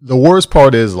the worst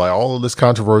part is like all of this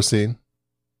controversy.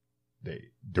 The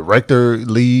director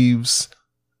leaves.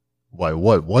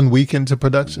 What 1 week into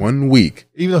production? 1 week.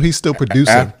 Even though he's still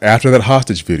producing. After that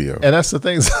hostage video. And that's the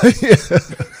thing.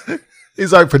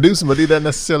 He's like producing, but he doesn't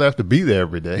necessarily have to be there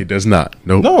every day. He does not.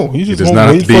 Nope. No, he just does won't not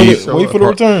have wait to be. wait for the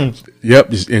returns.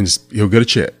 Yep. He'll get a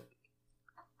check.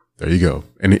 There you go.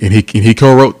 And he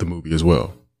co-wrote the movie as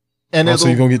well. And So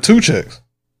you're gonna get 2 checks.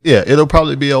 yeah, it'll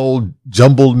probably be an old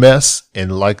jumbled mess.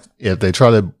 And like if they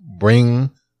try to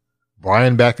bring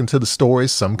Brian back into the story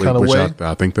some kind of Which way.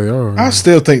 I think they are. I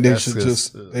still think they That's should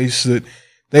just-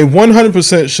 they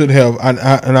 100% should have, and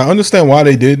I understand why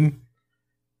they didn't,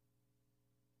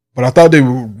 but I thought they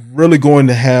were really going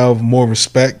to have more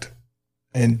respect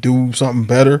and do something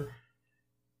better.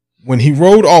 When he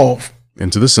rode off,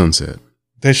 Into the sunset.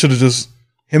 they should have just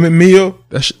him and Mia.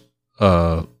 That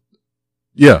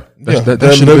yeah. That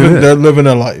they're should have been living, it. they're living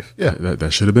their life, Yeah.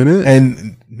 That should have been it.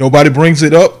 and nobody brings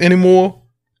it up anymore,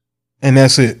 and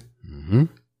that's it. Mm-hmm.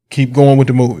 Keep going with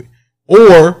the movie,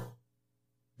 or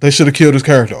they should have killed his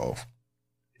character off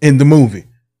in the movie.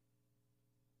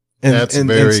 And That's and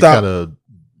very stop. kind of.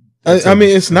 I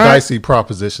mean, it's not. dicey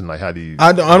proposition. Like, how do you?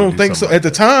 I don't do think so. something At the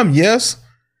like time, yes,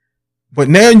 but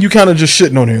now you kind of just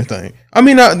shitting on everything. I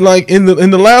mean, like in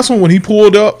the last one when he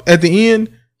pulled up at the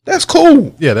end, that's cool.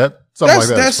 that? Yeah, that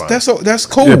Something like that. That's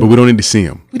cool. Yeah, but we don't need to see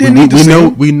him. We didn't need to see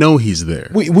him. We know he's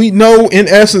there. We know in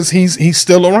essence he's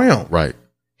still around. Right.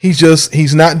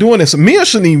 He's not doing this. Mia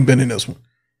shouldn't even been in this one.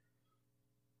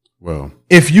 Well,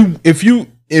 if you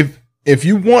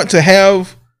want to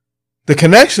have the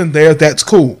connection there, that's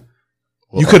cool.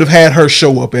 You could have had her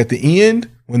show up at the end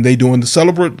when they doing the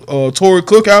celebratory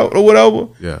cookout or whatever.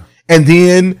 Yeah. And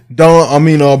then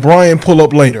Brian pull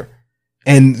up later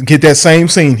and get that same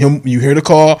scene. You hear the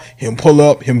call, him pull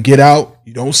up, him get out.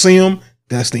 You don't see him.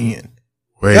 That's the end.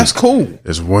 Wait, that's cool.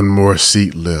 There's one more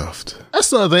seat left. That's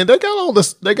the other thing. They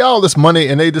got all this money,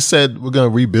 and they just said we're going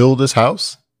to rebuild this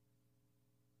house.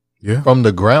 Yeah, from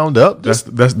the ground up. That's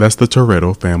the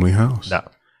Toretto family house. No,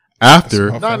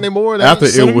 after not anymore. After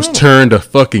it was turned to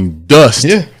fucking dust.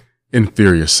 Yeah. In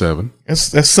Furious 7.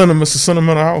 It's a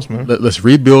sentimental house, man. Let's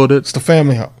rebuild it. It's the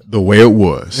family house. The way it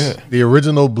was. Yeah. The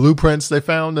original blueprints they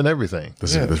found and everything.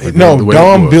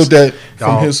 Dom built that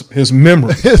from his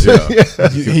memory. Yeah.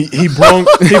 He brought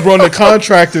the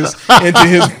contractors into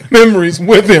his memories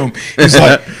with him. He's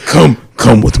like,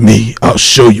 come with me. I'll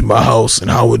show you my house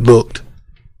and how it looked.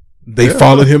 They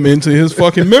followed him into his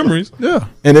fucking memories. Yeah.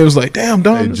 And it was like, damn,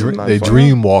 Dom. They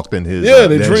dream walked in his. Yeah,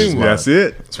 they dream walked. That's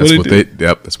it. That's what they did.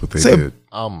 Yep, that's what they did.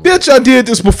 Bitch, I did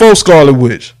this before Scarlet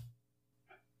Witch.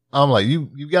 I'm like,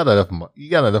 you got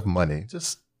enough money.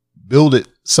 Just build it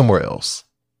somewhere else.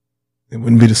 It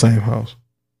wouldn't be the same house.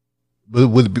 But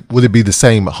would it be the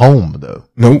same home though?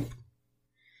 Nope.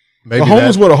 Maybe the home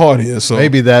is where the heart is. So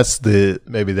maybe that's the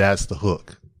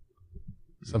hook.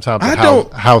 Sometimes the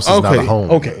house is not a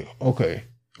home. Okay.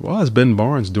 Why is Ben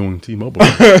Barnes doing T-Mobile?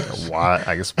 Why?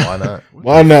 I guess why not?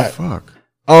 Why not? Fuck.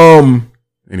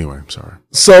 Anyway, I'm sorry.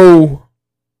 So,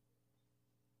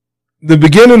 the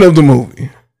beginning of the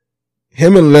movie,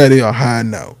 him and Letty are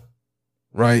hiding out,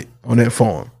 right, on that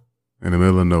farm. In the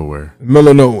middle of nowhere.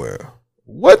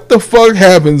 What the fuck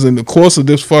happens in the course of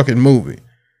this fucking movie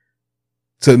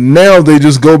to now they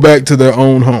just go back to their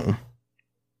own home?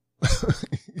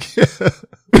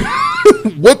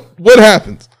 What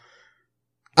happens?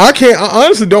 I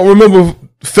honestly don't remember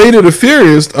Fate of the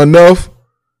Furious enough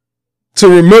to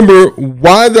remember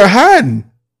why they're hiding.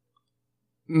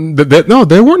 No,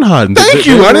 they weren't hiding. Thank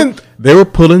you. They were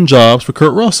pulling jobs for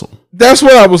Kurt Russell. That's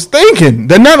what I was thinking.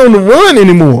 They're not on the run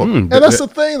anymore. And that's the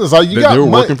thing. It's like they were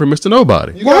working for Mr.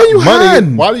 Nobody. Why are you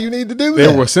hiding? Why do you need to do that?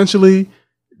 They were essentially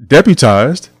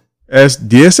deputized as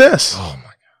DSS. Oh my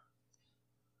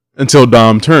god! Until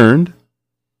Dom turned.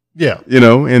 Yeah,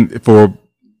 and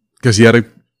because he had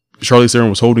Charlize Theron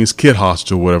was holding his kid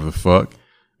hostage or whatever the fuck.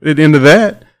 But at the end of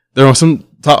that, they're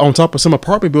on top of some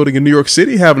apartment building in New York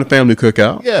City having a family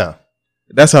cookout. Yeah,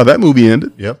 that's how that movie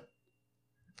ended. Yep.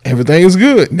 Everything is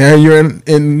good. Now you're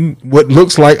in what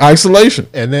looks like isolation.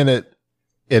 And then it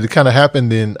kind of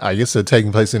happened I guess it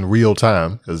taking place in real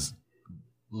time because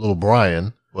little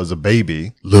Brian was a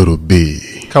baby. Little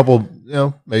B. Couple,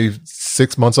 maybe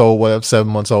 6 months old, whatever,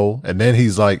 7 months old. And then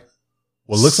he's like,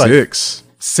 looks like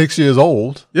 6 years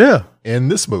old. Yeah. In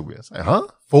this movie. It's like, huh?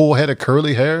 Full head of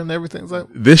curly hair and everything. It's like,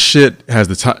 this shit has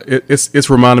the time. It's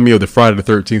reminding me of the Friday the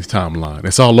 13th timeline.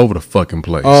 It's all over the fucking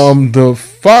place. The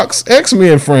Fox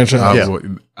X-Men franchise.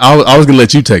 I was going to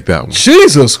let you take that one.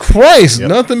 Jesus Christ. Yep.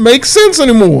 Nothing makes sense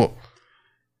anymore.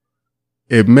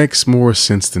 It makes more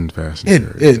sense than Fast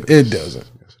and Furious. It doesn't.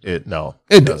 It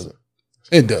doesn't.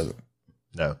 It doesn't.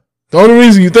 No. The only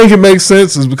reason you think it makes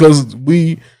sense is because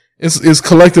it's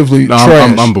collectively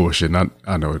trash. I'm bullshitting.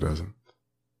 I know it doesn't.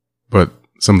 But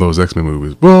some of those X-Men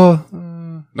movies, well,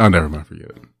 I never mind. Forget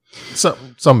it.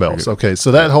 Something else. Okay, so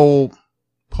that whole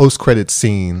post-credit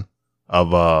scene of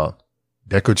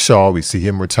Deckard Shaw, we see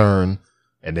him return,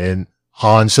 and then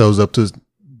Han shows up to his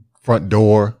front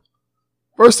door.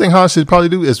 First thing Han should probably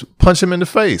do is punch him in the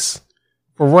face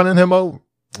for running him over.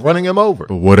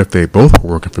 But what if they both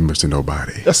were working for Mr.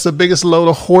 Nobody? That's the biggest load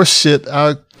of horse shit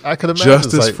I could imagine.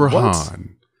 Justice for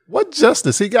Han. What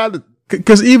justice? He got it.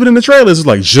 Because even in the trailers, it's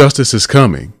like justice is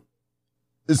coming.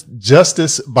 It's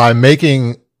justice by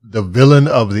making the villain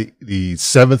of the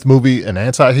seventh movie an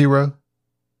anti-hero.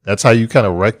 That's how you kind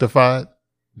of rectify it.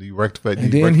 You rectify. And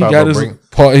then he got his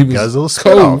part. He was little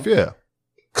spinoff. Yeah,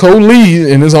 co-lead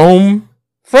in his own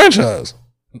franchise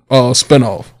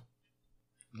spinoff.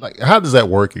 Like, how does that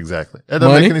work exactly? That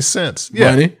doesn't make any sense.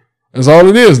 Yeah. Money. That's all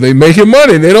it is. They making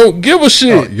money. They don't give a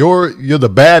shit. You're the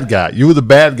bad guy. You were the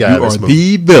bad guy. You are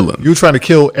the villain. You're trying to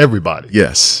kill everybody.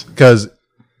 Yes. Because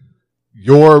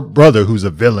your brother, who's a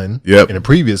villain in a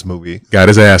previous movie, got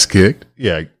his ass kicked.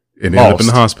 Yeah. And ended up in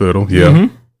the hospital. Yeah.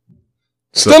 Mm-hmm.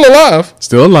 Still alive.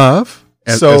 Still alive.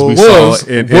 As So we saw Was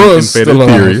in was Fate still and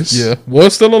alive. Furious. Yeah,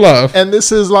 was still alive. And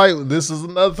this is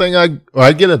another thing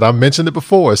I get it. I mentioned it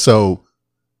before. So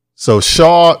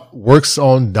Shaw works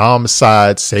on Dom's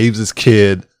side, saves his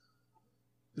kid.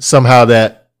 Somehow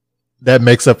that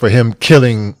makes up for him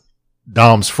killing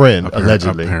Dom's friend,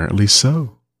 allegedly. Apparently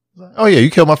so. Oh yeah, you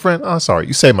killed my friend. Oh, sorry.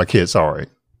 You saved my kid. Sorry.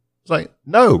 It's like,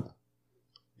 no.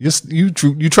 You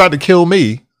tried to kill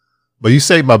me, but you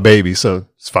saved my baby, so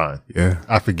it's fine. Yeah.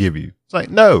 I forgive you. It's like,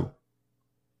 no.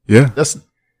 Yeah. That's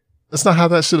not how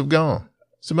that should have gone.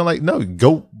 Should have been like, no,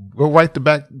 go right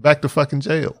back to fucking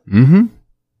jail. Mm-hmm.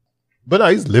 But no,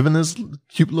 he's living in this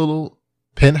cute little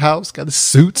penthouse, got his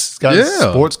suits, got his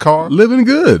sports car, Living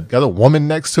good. got a woman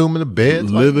next to him in the bed.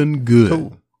 Living good.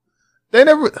 Cool. They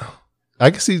never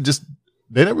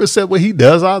said what he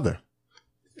does either.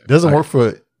 Doesn't work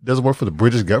for the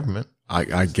British government.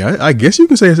 I guess you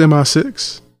can say it's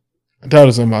MI6. I doubt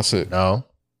it's MI6. No.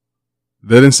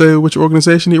 They didn't say which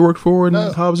organization he worked for in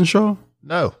No. Hobbs and Shaw?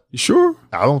 No. You sure?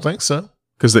 I don't think so.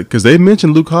 Because they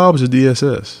mentioned Luke Hobbs as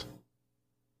DSS.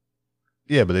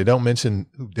 Yeah, but they don't mention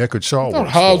who Deckard Shaw I thought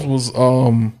was. Hobbs was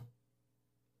I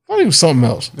thought he was something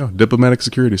else. No, Diplomatic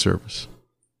Security Service.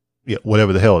 Yeah,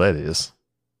 whatever the hell that is.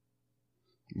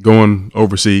 Going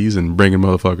overseas and bringing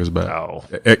motherfuckers back. Oh.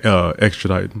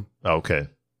 Extraditing. Okay.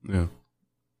 Yeah.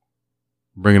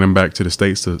 Bringing them back to the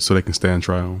States so they can stand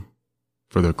trial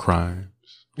for their crimes.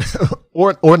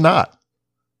 or not.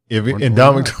 In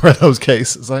Dominic Toretto's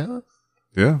case, it's like, huh?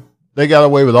 Yeah. They got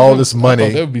away with all this I thought money.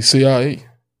 that would be CIA.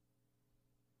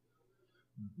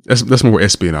 That's more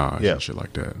espionage Yeah. and shit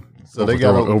like that. So they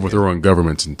got overthrowing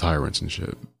governments and tyrants and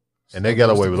shit. and they got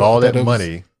away with all that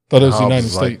money. Thought it was the Hobbs United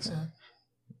was like, States.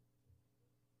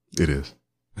 It is.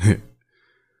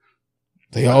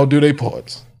 They all do their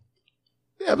parts.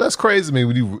 Yeah, that's crazy to me.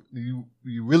 When you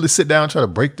really sit down and try to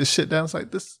break this shit down, it's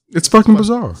like this. It's fucking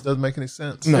bizarre. This doesn't make any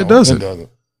sense. No, It doesn't.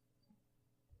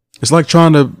 It's like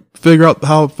trying to figure out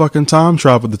how fucking time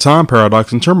travel, the time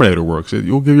paradox in Terminator works.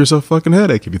 You'll give yourself a fucking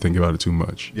headache if you think about it too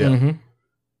much. Yeah. Mm-hmm.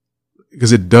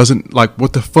 Because it doesn't, like,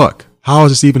 what the fuck? How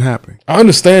is this even happening? I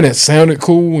understand that sounded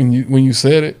cool when you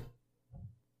said it,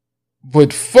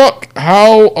 but fuck,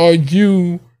 how are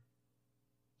you?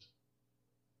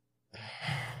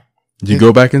 You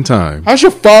go back in time. How's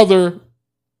your father?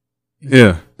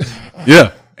 Yeah.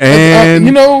 Yeah. And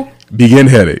you know, begin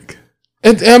headache.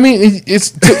 I mean,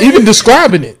 it's even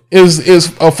describing it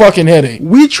is a fucking headache.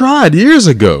 We tried years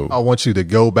ago. I want you to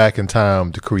go back in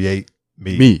time to create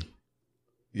me. Me.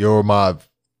 You're my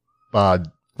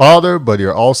father, but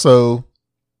you're also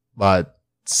my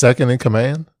second in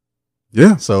command.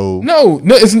 Yeah. So No,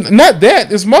 it's not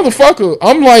that. It's motherfucker.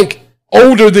 I'm like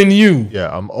older than you.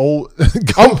 yeah, I'm old.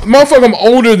 Motherfucker, I'm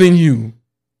older than you.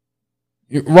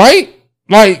 Right?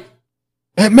 Like,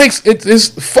 that makes it's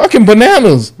fucking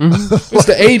bananas. Mm-hmm. It's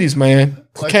the 80s, man.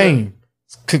 Cocaine.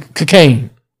 Cocaine.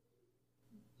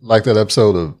 Like that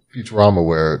episode of Futurama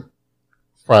where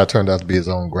Fry turned out to be his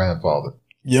own grandfather.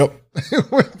 Yep.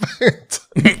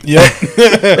 Yep.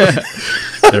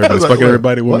 Everybody's fucking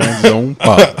everybody with man's own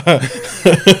father.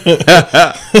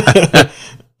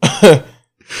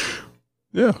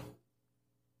 Yeah.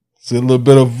 It's a little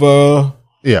bit of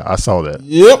Yeah, I saw that.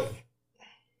 yep.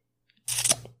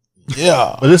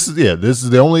 Yeah. But this is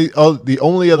the only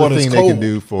other What is thing they can cold?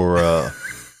 do for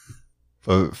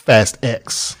Fast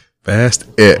X. Fast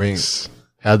X.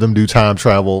 Have them do time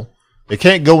travel. They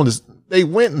can't go into. They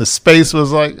went into space.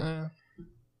 Was like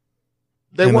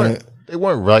they weren't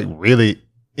like really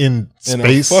in In a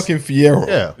space. fucking Fiero.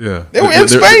 Yeah, Yeah. They were in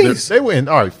space. they were in.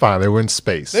 All right, fine. They were in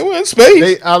space. They were in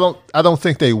space. I don't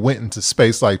think they went into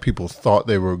space like people thought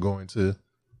they were going to. Like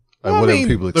Well, I whatever mean,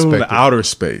 people They were in expected. the outer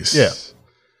space. Yeah.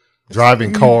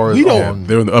 Driving cars we don't- on.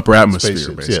 They're in the upper atmosphere,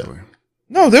 Spaceships, basically.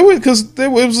 No, they were because it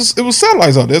was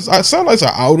satellites out there. Satellites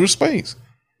are outer space.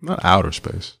 Not outer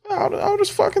space. Outer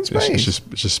fucking space. It's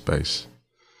just space.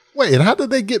 Wait, and how did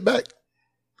they get back?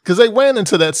 Because they ran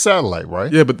into that satellite,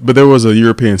 right? Yeah, but there was a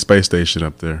European space station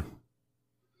up there,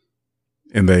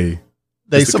 and they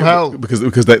Somehow because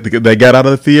they got out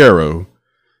of the Fiero,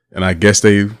 and I guess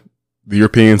the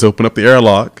Europeans opened up the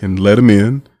airlock and let them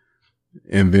in,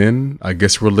 and then I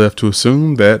guess we're left to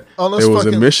assume that On those there was a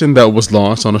fucking- mission that was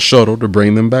launched on a shuttle to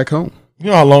bring them back home You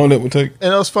know how long that would take?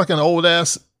 and those fucking old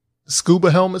ass scuba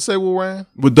helmets they were wearing.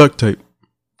 with duct tape.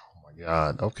 Oh my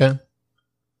god! Okay,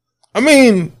 I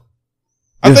mean,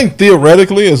 I Yeah. think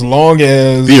theoretically, as long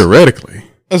as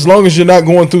you're not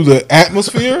going through the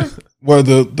atmosphere where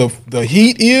the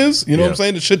heat is, you know what I'm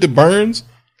saying, the shit that burns,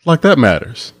 Like that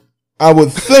matters. I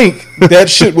would think that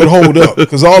shit would hold up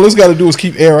because all it's got to do is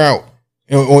keep air out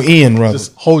or in rather.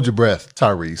 just hold your breath,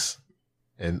 Tyrese.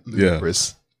 and Yeah.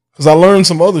 ludicrous. Because I learned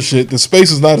some other shit. The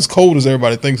space is not as cold as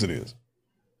everybody thinks it is.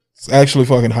 It's actually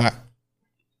fucking hot.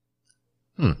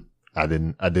 I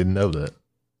didn't know that.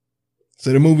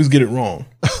 So the movies get it wrong.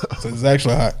 So it's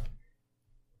actually hot.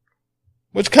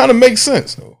 Which kind of makes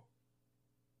sense, though.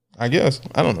 I guess.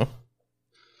 I don't know.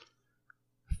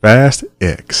 Fast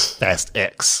X. Fast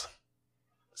X.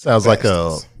 Sounds like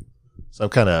some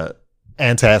kind of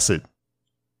antacid.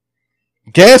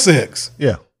 Gas X.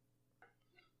 Yeah.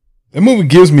 That movie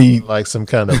gives me Like some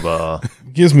kind of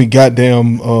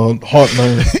goddamn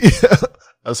heartburn.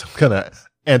 yeah, some kind of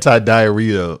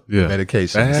anti-diarrhea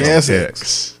medication. Fast Gas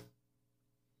X.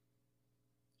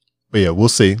 But yeah, we'll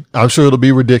see. I'm sure it'll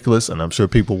be ridiculous, and I'm sure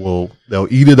they'll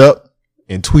eat it up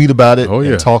and tweet about it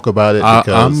and talk about it.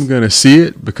 I'm going to see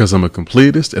it because I'm a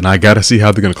completist, and I got to see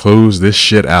how they're going to close this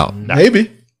shit out. Maybe.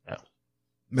 No.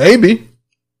 Maybe.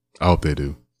 I hope they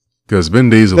do. Because Vin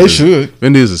Diesel should.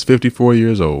 Vin Diesel is 54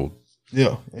 years old.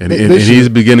 Yeah. And he's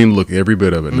beginning to look every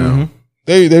bit of it now.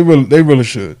 They really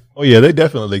should. Oh yeah, they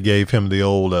definitely gave him the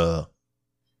old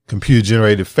computer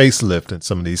generated facelift in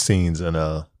some of these scenes in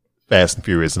Fast and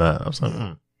Furious 9. I was like,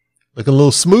 looking a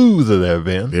little smoother there,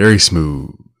 Vin. Very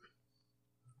smooth.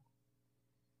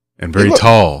 And very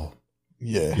tall.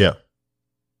 Yeah. Yeah.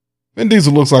 Vin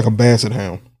Diesel looks like a basset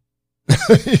hound.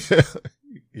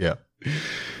 Yeah.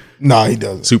 Nah, he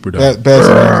doesn't. Super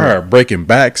dog. Breaking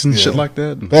backs and shit like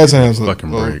that. Basset hounds look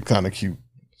break. kind of cute.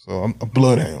 So I'm a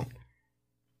bloodhound.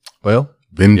 Well,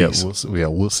 Vin yeah, Diesel.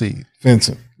 we'll see.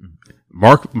 Vincent.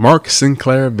 Mark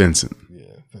Sinclair Vincent. Yeah,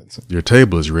 Vincent. Your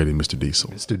table is ready, Mr.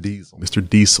 Diesel. Mr. Diesel. Mr.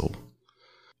 Diesel.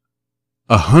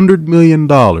 $100 million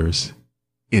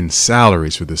in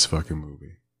salaries for this fucking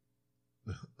movie.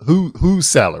 Whose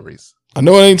salaries? I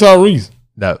know it ain't Tyrese.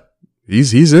 No.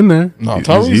 He's in there. No,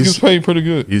 Tyrese gets paid pretty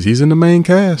good. He's in the main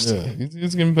cast. Yeah,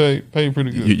 he's getting paid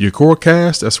pretty good. Your core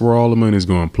cast, that's where all the money's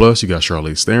going. Plus, you got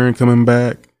Charlize Theron coming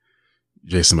back,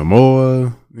 Jason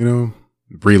Momoa,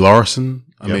 Brie Larson.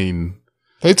 I mean,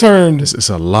 they turned. It's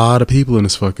a lot of people in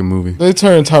this fucking movie. They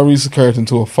turned Tyrese's character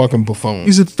into a fucking buffoon.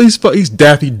 He's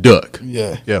Daffy Duck.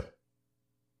 Yeah. Yeah.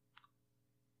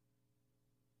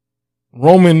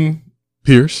 Roman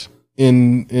Pierce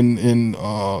in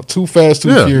Too Fast,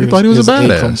 Too Furious. He thought he was a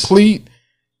badass. Complete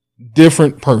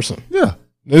different person. Yeah.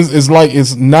 It's like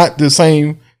it's not the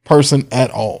same person at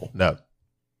all. No.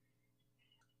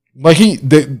 Like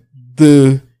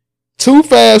the Too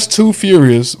Fast, Too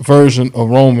Furious version of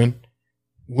Roman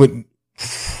would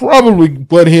probably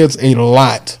butt heads a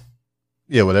lot.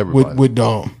 Yeah, with everybody. With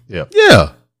Dom. Yeah.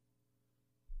 Yeah.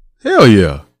 Hell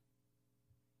yeah.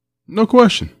 No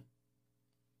question.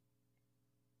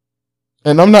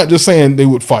 And I'm not just saying they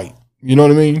would fight. You know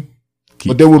what I mean?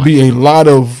 But there would be a lot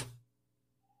of,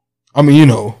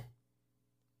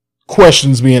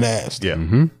 questions being asked. Yeah.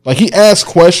 Mm-hmm. Like he asks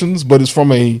questions, but it's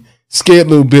from a scared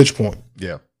little bitch point.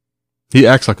 Yeah. He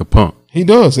acts like a punk. He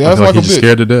does. He acts like a he's bitch.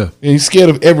 Scared to death. And he's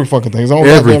scared of every fucking thing. His own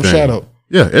goddamn shadow.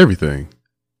 Yeah, everything.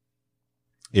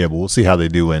 Yeah, but we'll see how they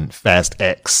do in Fast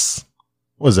X.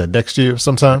 What is that, next year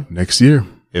sometime? Next year.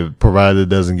 If provided it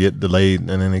doesn't get delayed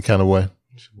in any kind of way.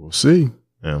 We'll see.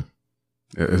 Yeah.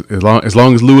 As long as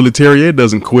Louis Leterrier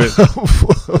doesn't quit.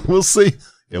 We'll see.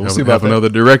 Yeah, we'll see about another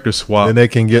director swap. Then they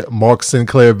can get Mark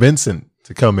Sinclair Vincent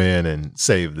to come in and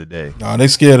save the day. Nah, they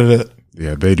scared of that.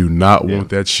 Yeah, they do not want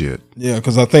that shit. Yeah,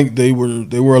 because I think they were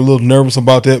a little nervous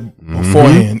about that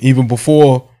beforehand, even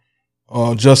before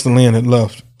Justin Lin had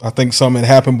left. I think something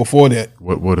had happened before that.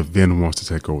 What if Vin wants to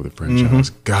take over the franchise?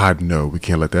 God, no, we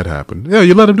can't let that happen. Yeah,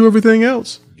 you let him do everything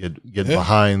else. Get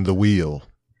behind the wheel.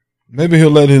 Maybe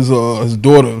he'll let his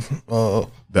daughter, the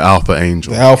Alpha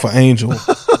Angel,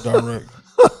 direct.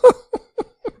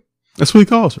 That's what he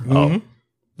calls her.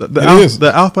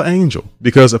 The Alpha Angel,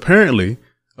 because apparently,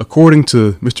 according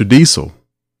to Mr. Diesel,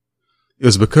 it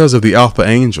was because of the Alpha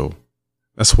Angel.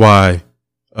 That's why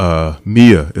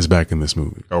Mia is back in this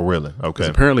movie. Oh, really? Okay.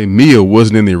 Apparently, Mia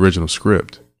wasn't in the original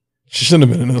script. She shouldn't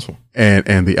have been in this one.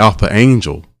 And the Alpha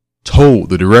Angel told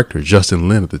the director, Justin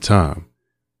Lin, at the time,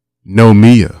 no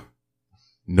Mia,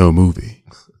 no movie.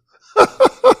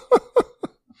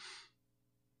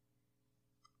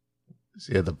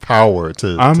 She had the power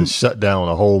to shut down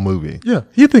a whole movie. Yeah.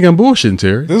 You think I'm bullshitting,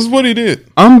 Terry? This is what he did.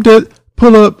 I'm dead.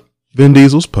 Pull up Vin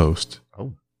Diesel's post,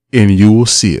 and you will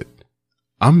see it.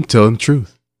 I'm telling the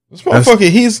truth. This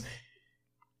motherfucker,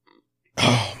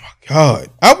 oh my God.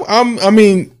 I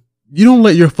mean, you don't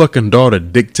let your fucking daughter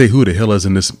dictate who the hell is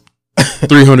in this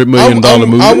 $300 million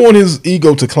movie. I want his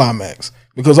ego to climax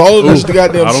because all of this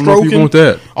goddamn I don't stroking, know if you want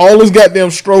that. All this goddamn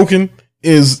stroking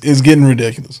is getting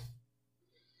ridiculous.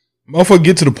 Motherfucker,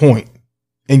 get to the point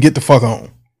and get the fuck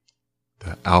on.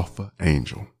 The Alpha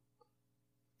Angel.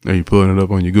 Are you pulling it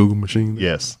up on your Google machine?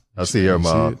 Yes. I see her, see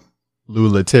it?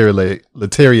 Lou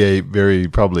Leterrier very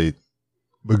probably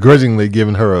begrudgingly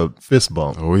giving her a fist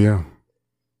bump. Oh, yeah.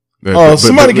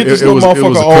 Somebody get this little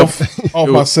motherfucker off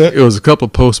my set. It was a couple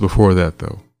of posts before that,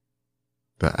 though.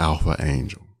 The Alpha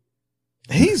Angel.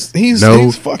 He's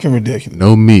fucking ridiculous.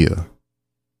 No Mia.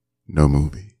 No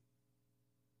movie.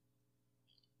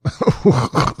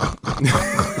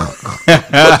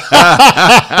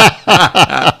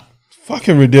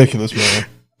 Fucking ridiculous, man.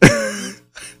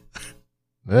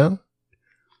 Yeah.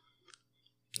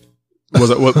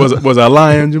 Was I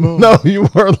lying, Jamal? No, you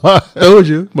weren't lying. Told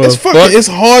you. It's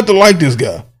hard to like this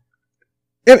guy.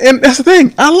 And that's the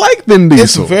thing. I like Vin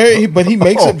Diesel. But he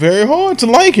makes it very hard to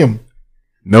like him.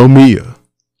 No Mia.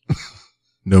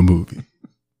 No movie.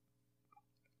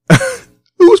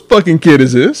 Whose fucking kid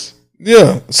is this?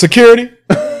 Yeah. Security.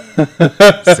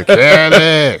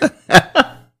 Security.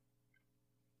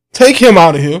 Take him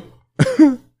out of here.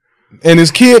 And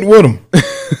his kid with him.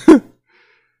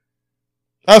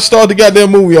 I start the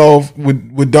goddamn movie off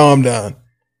with Dom Don.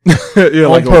 Yeah,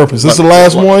 on purpose. This is the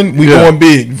last one. We going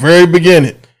big. Very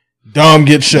beginning. Dom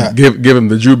gets shot. Give him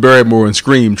the Drew Barrymore and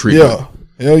Scream treatment. Yeah.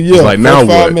 Hell yeah. It's like, now 5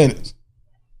 what? minutes.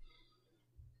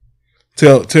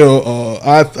 Till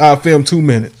I filmed 2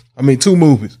 minutes. I mean 2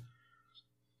 movies.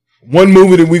 One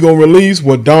movie that we gonna release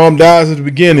where Dom dies at the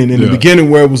beginning. In the beginning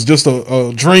where it was just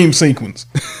a dream sequence.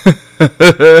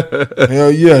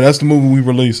 Hell yeah, that's the movie we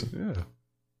releasing. Yeah.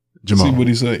 Jamal. See what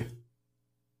he say.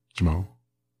 Jamal.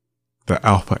 The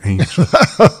Alpha Angel.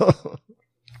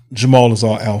 Jamal is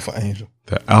our Alpha Angel.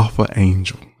 The Alpha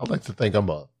Angel. I like to think I'm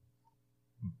a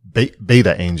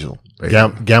beta angel.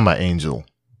 Gamma angel.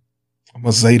 I'm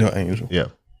a Zeta Angel. Yeah.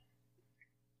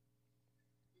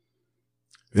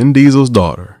 Vin Diesel's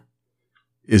daughter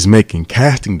is making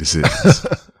casting decisions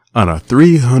on a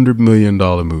 $300 million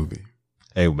movie.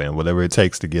 Hey, man, whatever it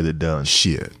takes to get it done.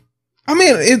 Shit. I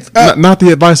mean, it's not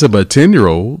the advice of a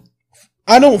 10-year-old.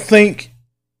 I don't.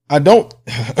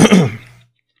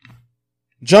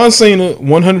 John Cena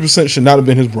 100% should not have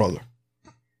been his brother.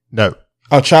 No.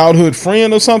 A childhood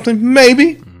friend or something,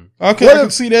 maybe. Okay, I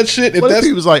can see that shit. If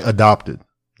he was like adopted?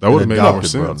 That would have made more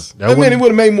sense. It would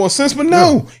have made more sense, but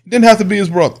no, it didn't have to be his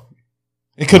brother.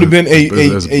 It could have been a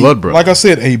blood brother. Like I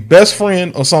said, a best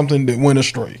friend or something that went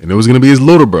astray. And it was going to be his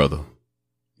little brother.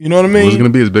 You know what I mean? It was going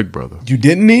to be his big brother. You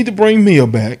didn't need to bring Mia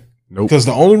back. Nope. Because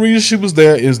the only reason she was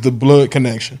there is the blood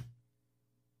connection.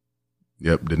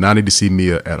 Yep. Did not need to see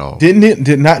Mia at all.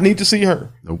 Did not need to see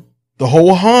her. Nope. The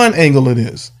whole Han angle of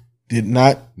this did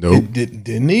not. Nope.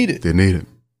 Didn't need it. Didn't need it.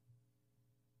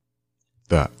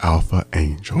 The Alpha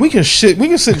Angel. We can sit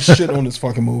shit on this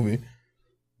fucking movie,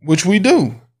 which we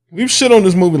do. We've shit on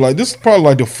this movie like this is probably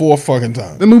like the 4th fucking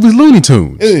time. The movie's Looney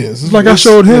Tunes. It is. It's like I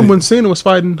showed him when Cena was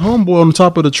fighting Homeboy on the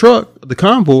top of the truck, the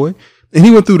convoy, and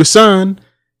he went through the sign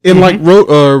and like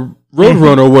Road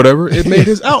Runner or whatever. It made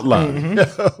his outline.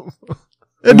 That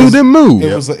dude didn't move.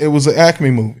 It was an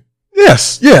Acme movie.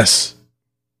 Yes.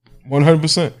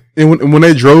 100%. And when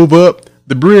they drove up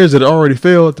the bridge that already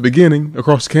fell at the beginning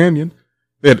across the canyon,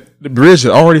 the bridge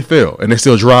had already fell, and they're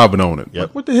still driving on it. Yep.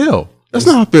 Like, what the hell? That's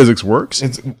not how physics works.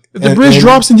 If the and bridge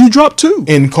drops and you drop too.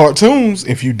 In cartoons,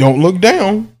 if you don't look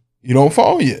down, you don't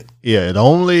fall yet. Yeah,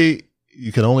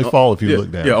 you can only fall if you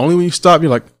look down. Yeah, only when you stop, you're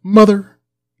like, mother.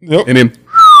 Yep. And then,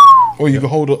 or you can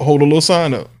hold a little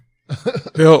sign up.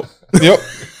 help. Yep.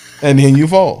 And then you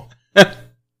fall.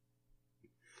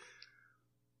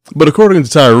 But according to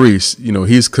Tyrese,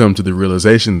 he's come to the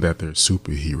realization that they're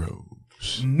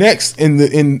superheroes. Next,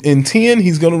 in 10,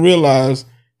 he's going to realize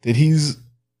that he's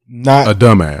not a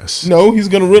dumbass. No, he's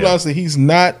going to realize that he's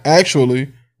not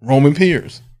actually Roman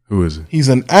Pierce. Who is it? He's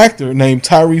an actor named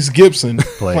Tyrese Gibson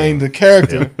playing the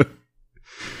character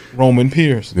Roman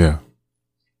Pierce. Yeah.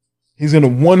 He's going to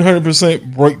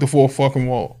 100% break the 4th fucking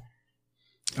wall.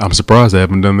 I'm surprised they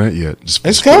haven't done that yet.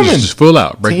 It's coming. Just full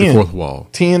out. Break the 4th wall.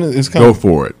 10 is coming. Go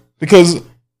for it. Because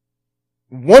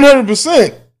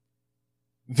 100%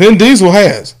 Vin Diesel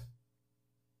has.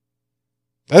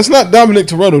 That's not Dominic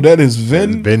Toretto. That is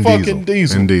Vin fucking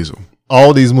Diesel. Vin Diesel.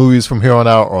 All these movies from here on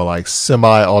out are like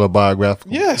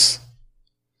semi-autobiographical. Yes.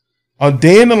 A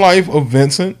day in the life of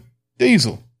Vincent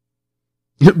Diesel.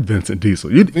 Vincent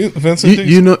Diesel. Vincent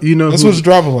Diesel. You know that's what his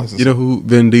driver's license. You know who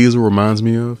Vin Diesel reminds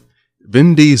me of?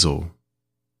 Vin Diesel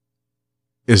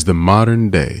is the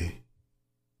modern day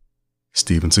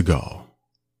Steven Seagal.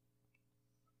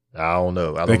 I don't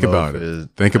know. Think about it.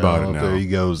 Think about it now. There he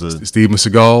goes. Steven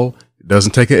Seagal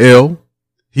doesn't take an L.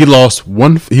 He lost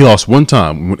one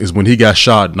time is when he got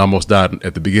shot and almost died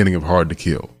at the beginning of Hard to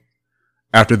Kill.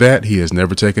 After that, he has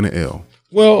never taken an L.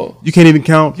 Well, You can't even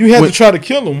count. you had to try to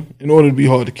kill him in order to be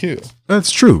hard to kill.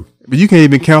 That's true. But you can't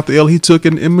even count the L he took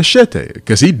in Machete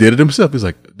because he did it himself. He's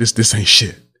like, this ain't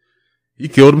shit. He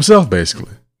killed himself,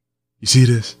 basically. You see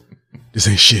this? This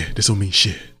ain't shit. This don't mean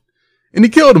shit. And he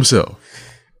killed himself.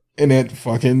 In that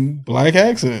fucking black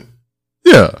accent.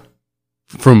 Yeah.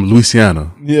 From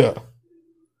Louisiana. Yeah.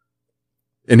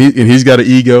 And he's got an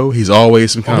ego. He's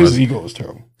always some kind His of ego is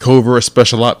terrible. covert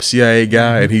special ops CIA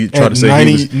guy. And he tried At to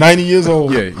say 90 years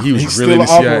old. yeah, he was he's really in the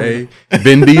still an CIA.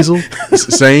 Vin Diesel,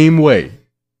 same way.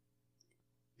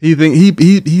 He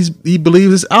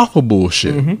believes it's alpha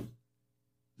bullshit. Mm-hmm.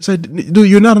 It's like, dude,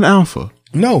 you're not an alpha.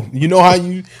 No, you know how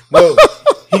you. Well,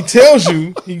 he tells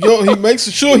you. He makes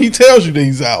sure he tells you that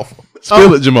he's alpha.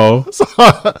 Spill it, Jamal. Is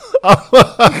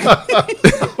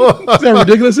that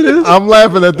ridiculous? It is. I'm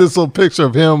laughing at this little picture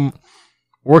of him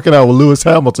working out with Lewis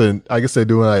Hamilton. I guess they're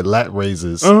doing like lat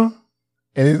raises. Uh-huh.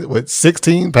 And he's with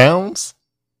 16 pounds.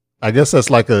 I guess that's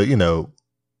like a,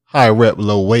 high rep,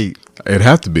 low weight. It'd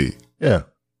have to be. Yeah.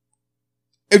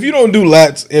 If you don't do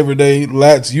lats every day,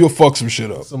 you'll fuck some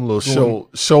shit up. Some little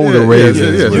shoulder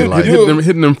raises. Yeah. with like-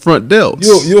 Hitting them front delts.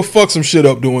 You'll fuck some shit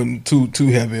up doing too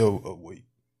heavy a weight.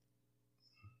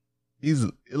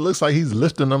 it looks like he's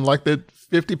lifting them like they're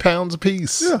 50 pounds a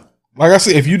piece. Yeah. Like I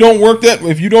said, if you don't work that,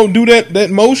 if you don't do that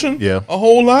motion, Yeah. a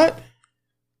whole lot.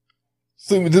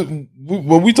 See,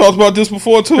 we talked about this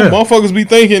before too. Yeah. Motherfuckers be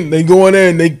thinking they go in there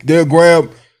and they'll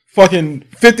grab fucking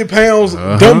 50 pounds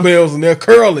dumbbells and they'll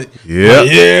curl it. Yeah.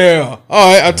 Yeah.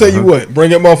 All right, I'll tell you what.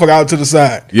 Bring that motherfucker out to the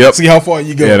side. Yep. See how far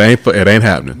you go. Yeah, it ain't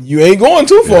happening. You ain't going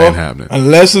too far. ain't happening.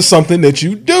 Unless it's something that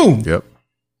you do. Yep.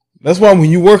 That's why when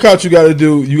you work out, you got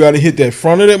to hit that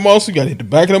front of that muscle. You got to hit the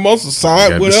back of the muscle,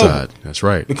 side, whatever. Decide. That's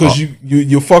right. Because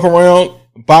you fuck around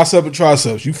bicep and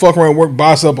triceps. You fuck around work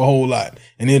bicep a whole lot,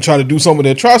 and then try to do some of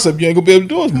that tricep. You ain't gonna be able to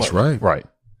do as much. That's right. Right.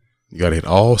 You got to hit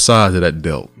all sides of that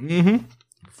delt. Mm-hmm.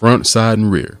 Front, side,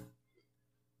 and rear.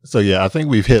 So yeah, I think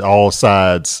we've hit all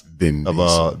sides Vin Diesel.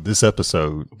 of this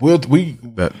episode.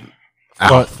 That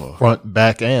alpha. Front,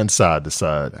 back, and side to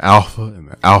side. Alpha and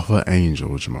the alpha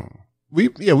angel, Jamal. We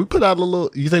put out a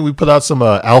little. You think we put out some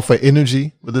alpha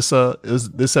energy with this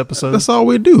episode? That's all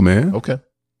we do, man. Okay.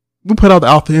 We put out the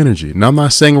alpha energy. Now, I'm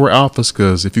not saying we're alphas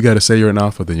because if you got to say you're an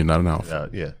alpha, then you're not an alpha.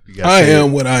 Yeah. I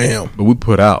am what I am. But we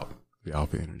put out the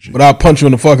alpha energy. But I'll punch you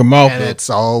in the fucking mouth. And it's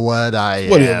all what I am.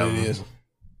 Whatever it is.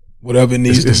 Whatever it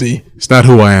needs to be. It's not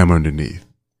who I am underneath.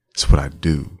 It's what I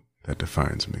do that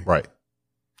defines me. Right.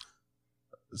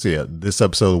 So yeah, this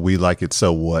episode of We Like It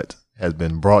So What has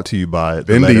been brought to you by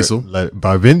Vin Diesel.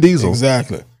 By Vin Diesel.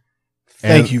 Exactly.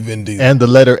 Thank you, Vin Diesel. And the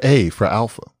letter A for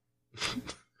Alpha.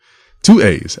 2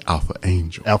 A's, Alpha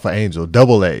Angel. Alpha Angel.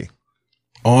 Double A.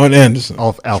 Arn Anderson.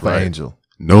 Off Alpha right. Angel.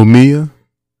 No Mia,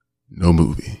 no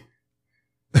movie.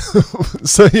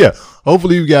 So yeah,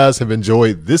 hopefully you guys have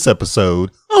enjoyed this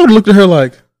episode. I would have looked at her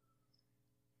like,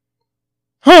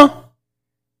 huh?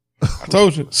 I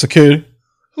told you. Security.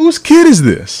 Whose kid is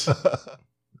this?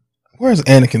 Where's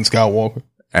Anakin Skywalker?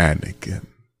 Anakin.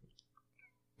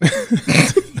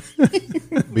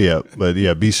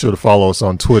 But be sure to follow us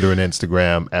on Twitter and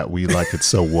Instagram at We Like It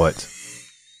So What.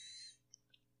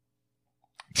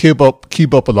 Keep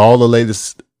up with all the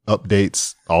latest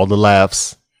updates, all the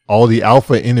laughs, all the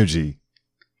alpha energy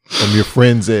from your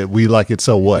friends at We Like It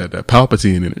So What. That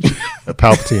Palpatine energy. The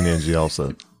Palpatine energy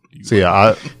also. So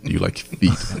yeah, Do you like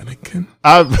feet, Anakin?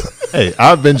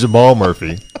 I've been Jamal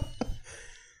Murphy.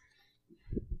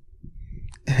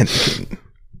 Anakin.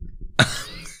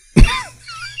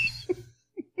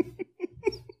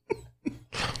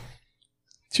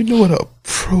 Do you know what a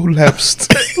prolapsed?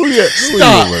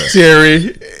 Stop,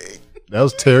 Terry. That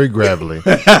was Terry Gravely.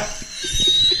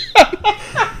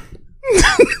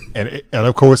 and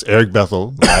of course Eric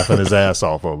Bethel laughing his ass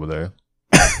off over there.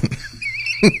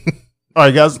 All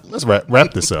right, guys, let's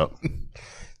wrap this up.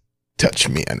 Touch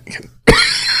me, Anakin.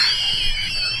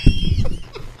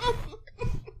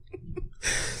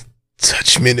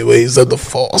 Touch me in the ways of the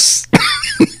Force.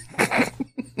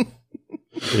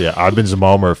 Yeah, I've been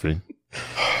Jamal Murphy.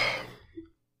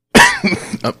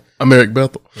 I'm Eric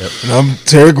Bethel. Yep. And I'm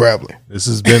Terry Gravely. This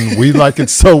has been We Like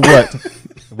It So What.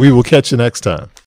 We will catch you next time.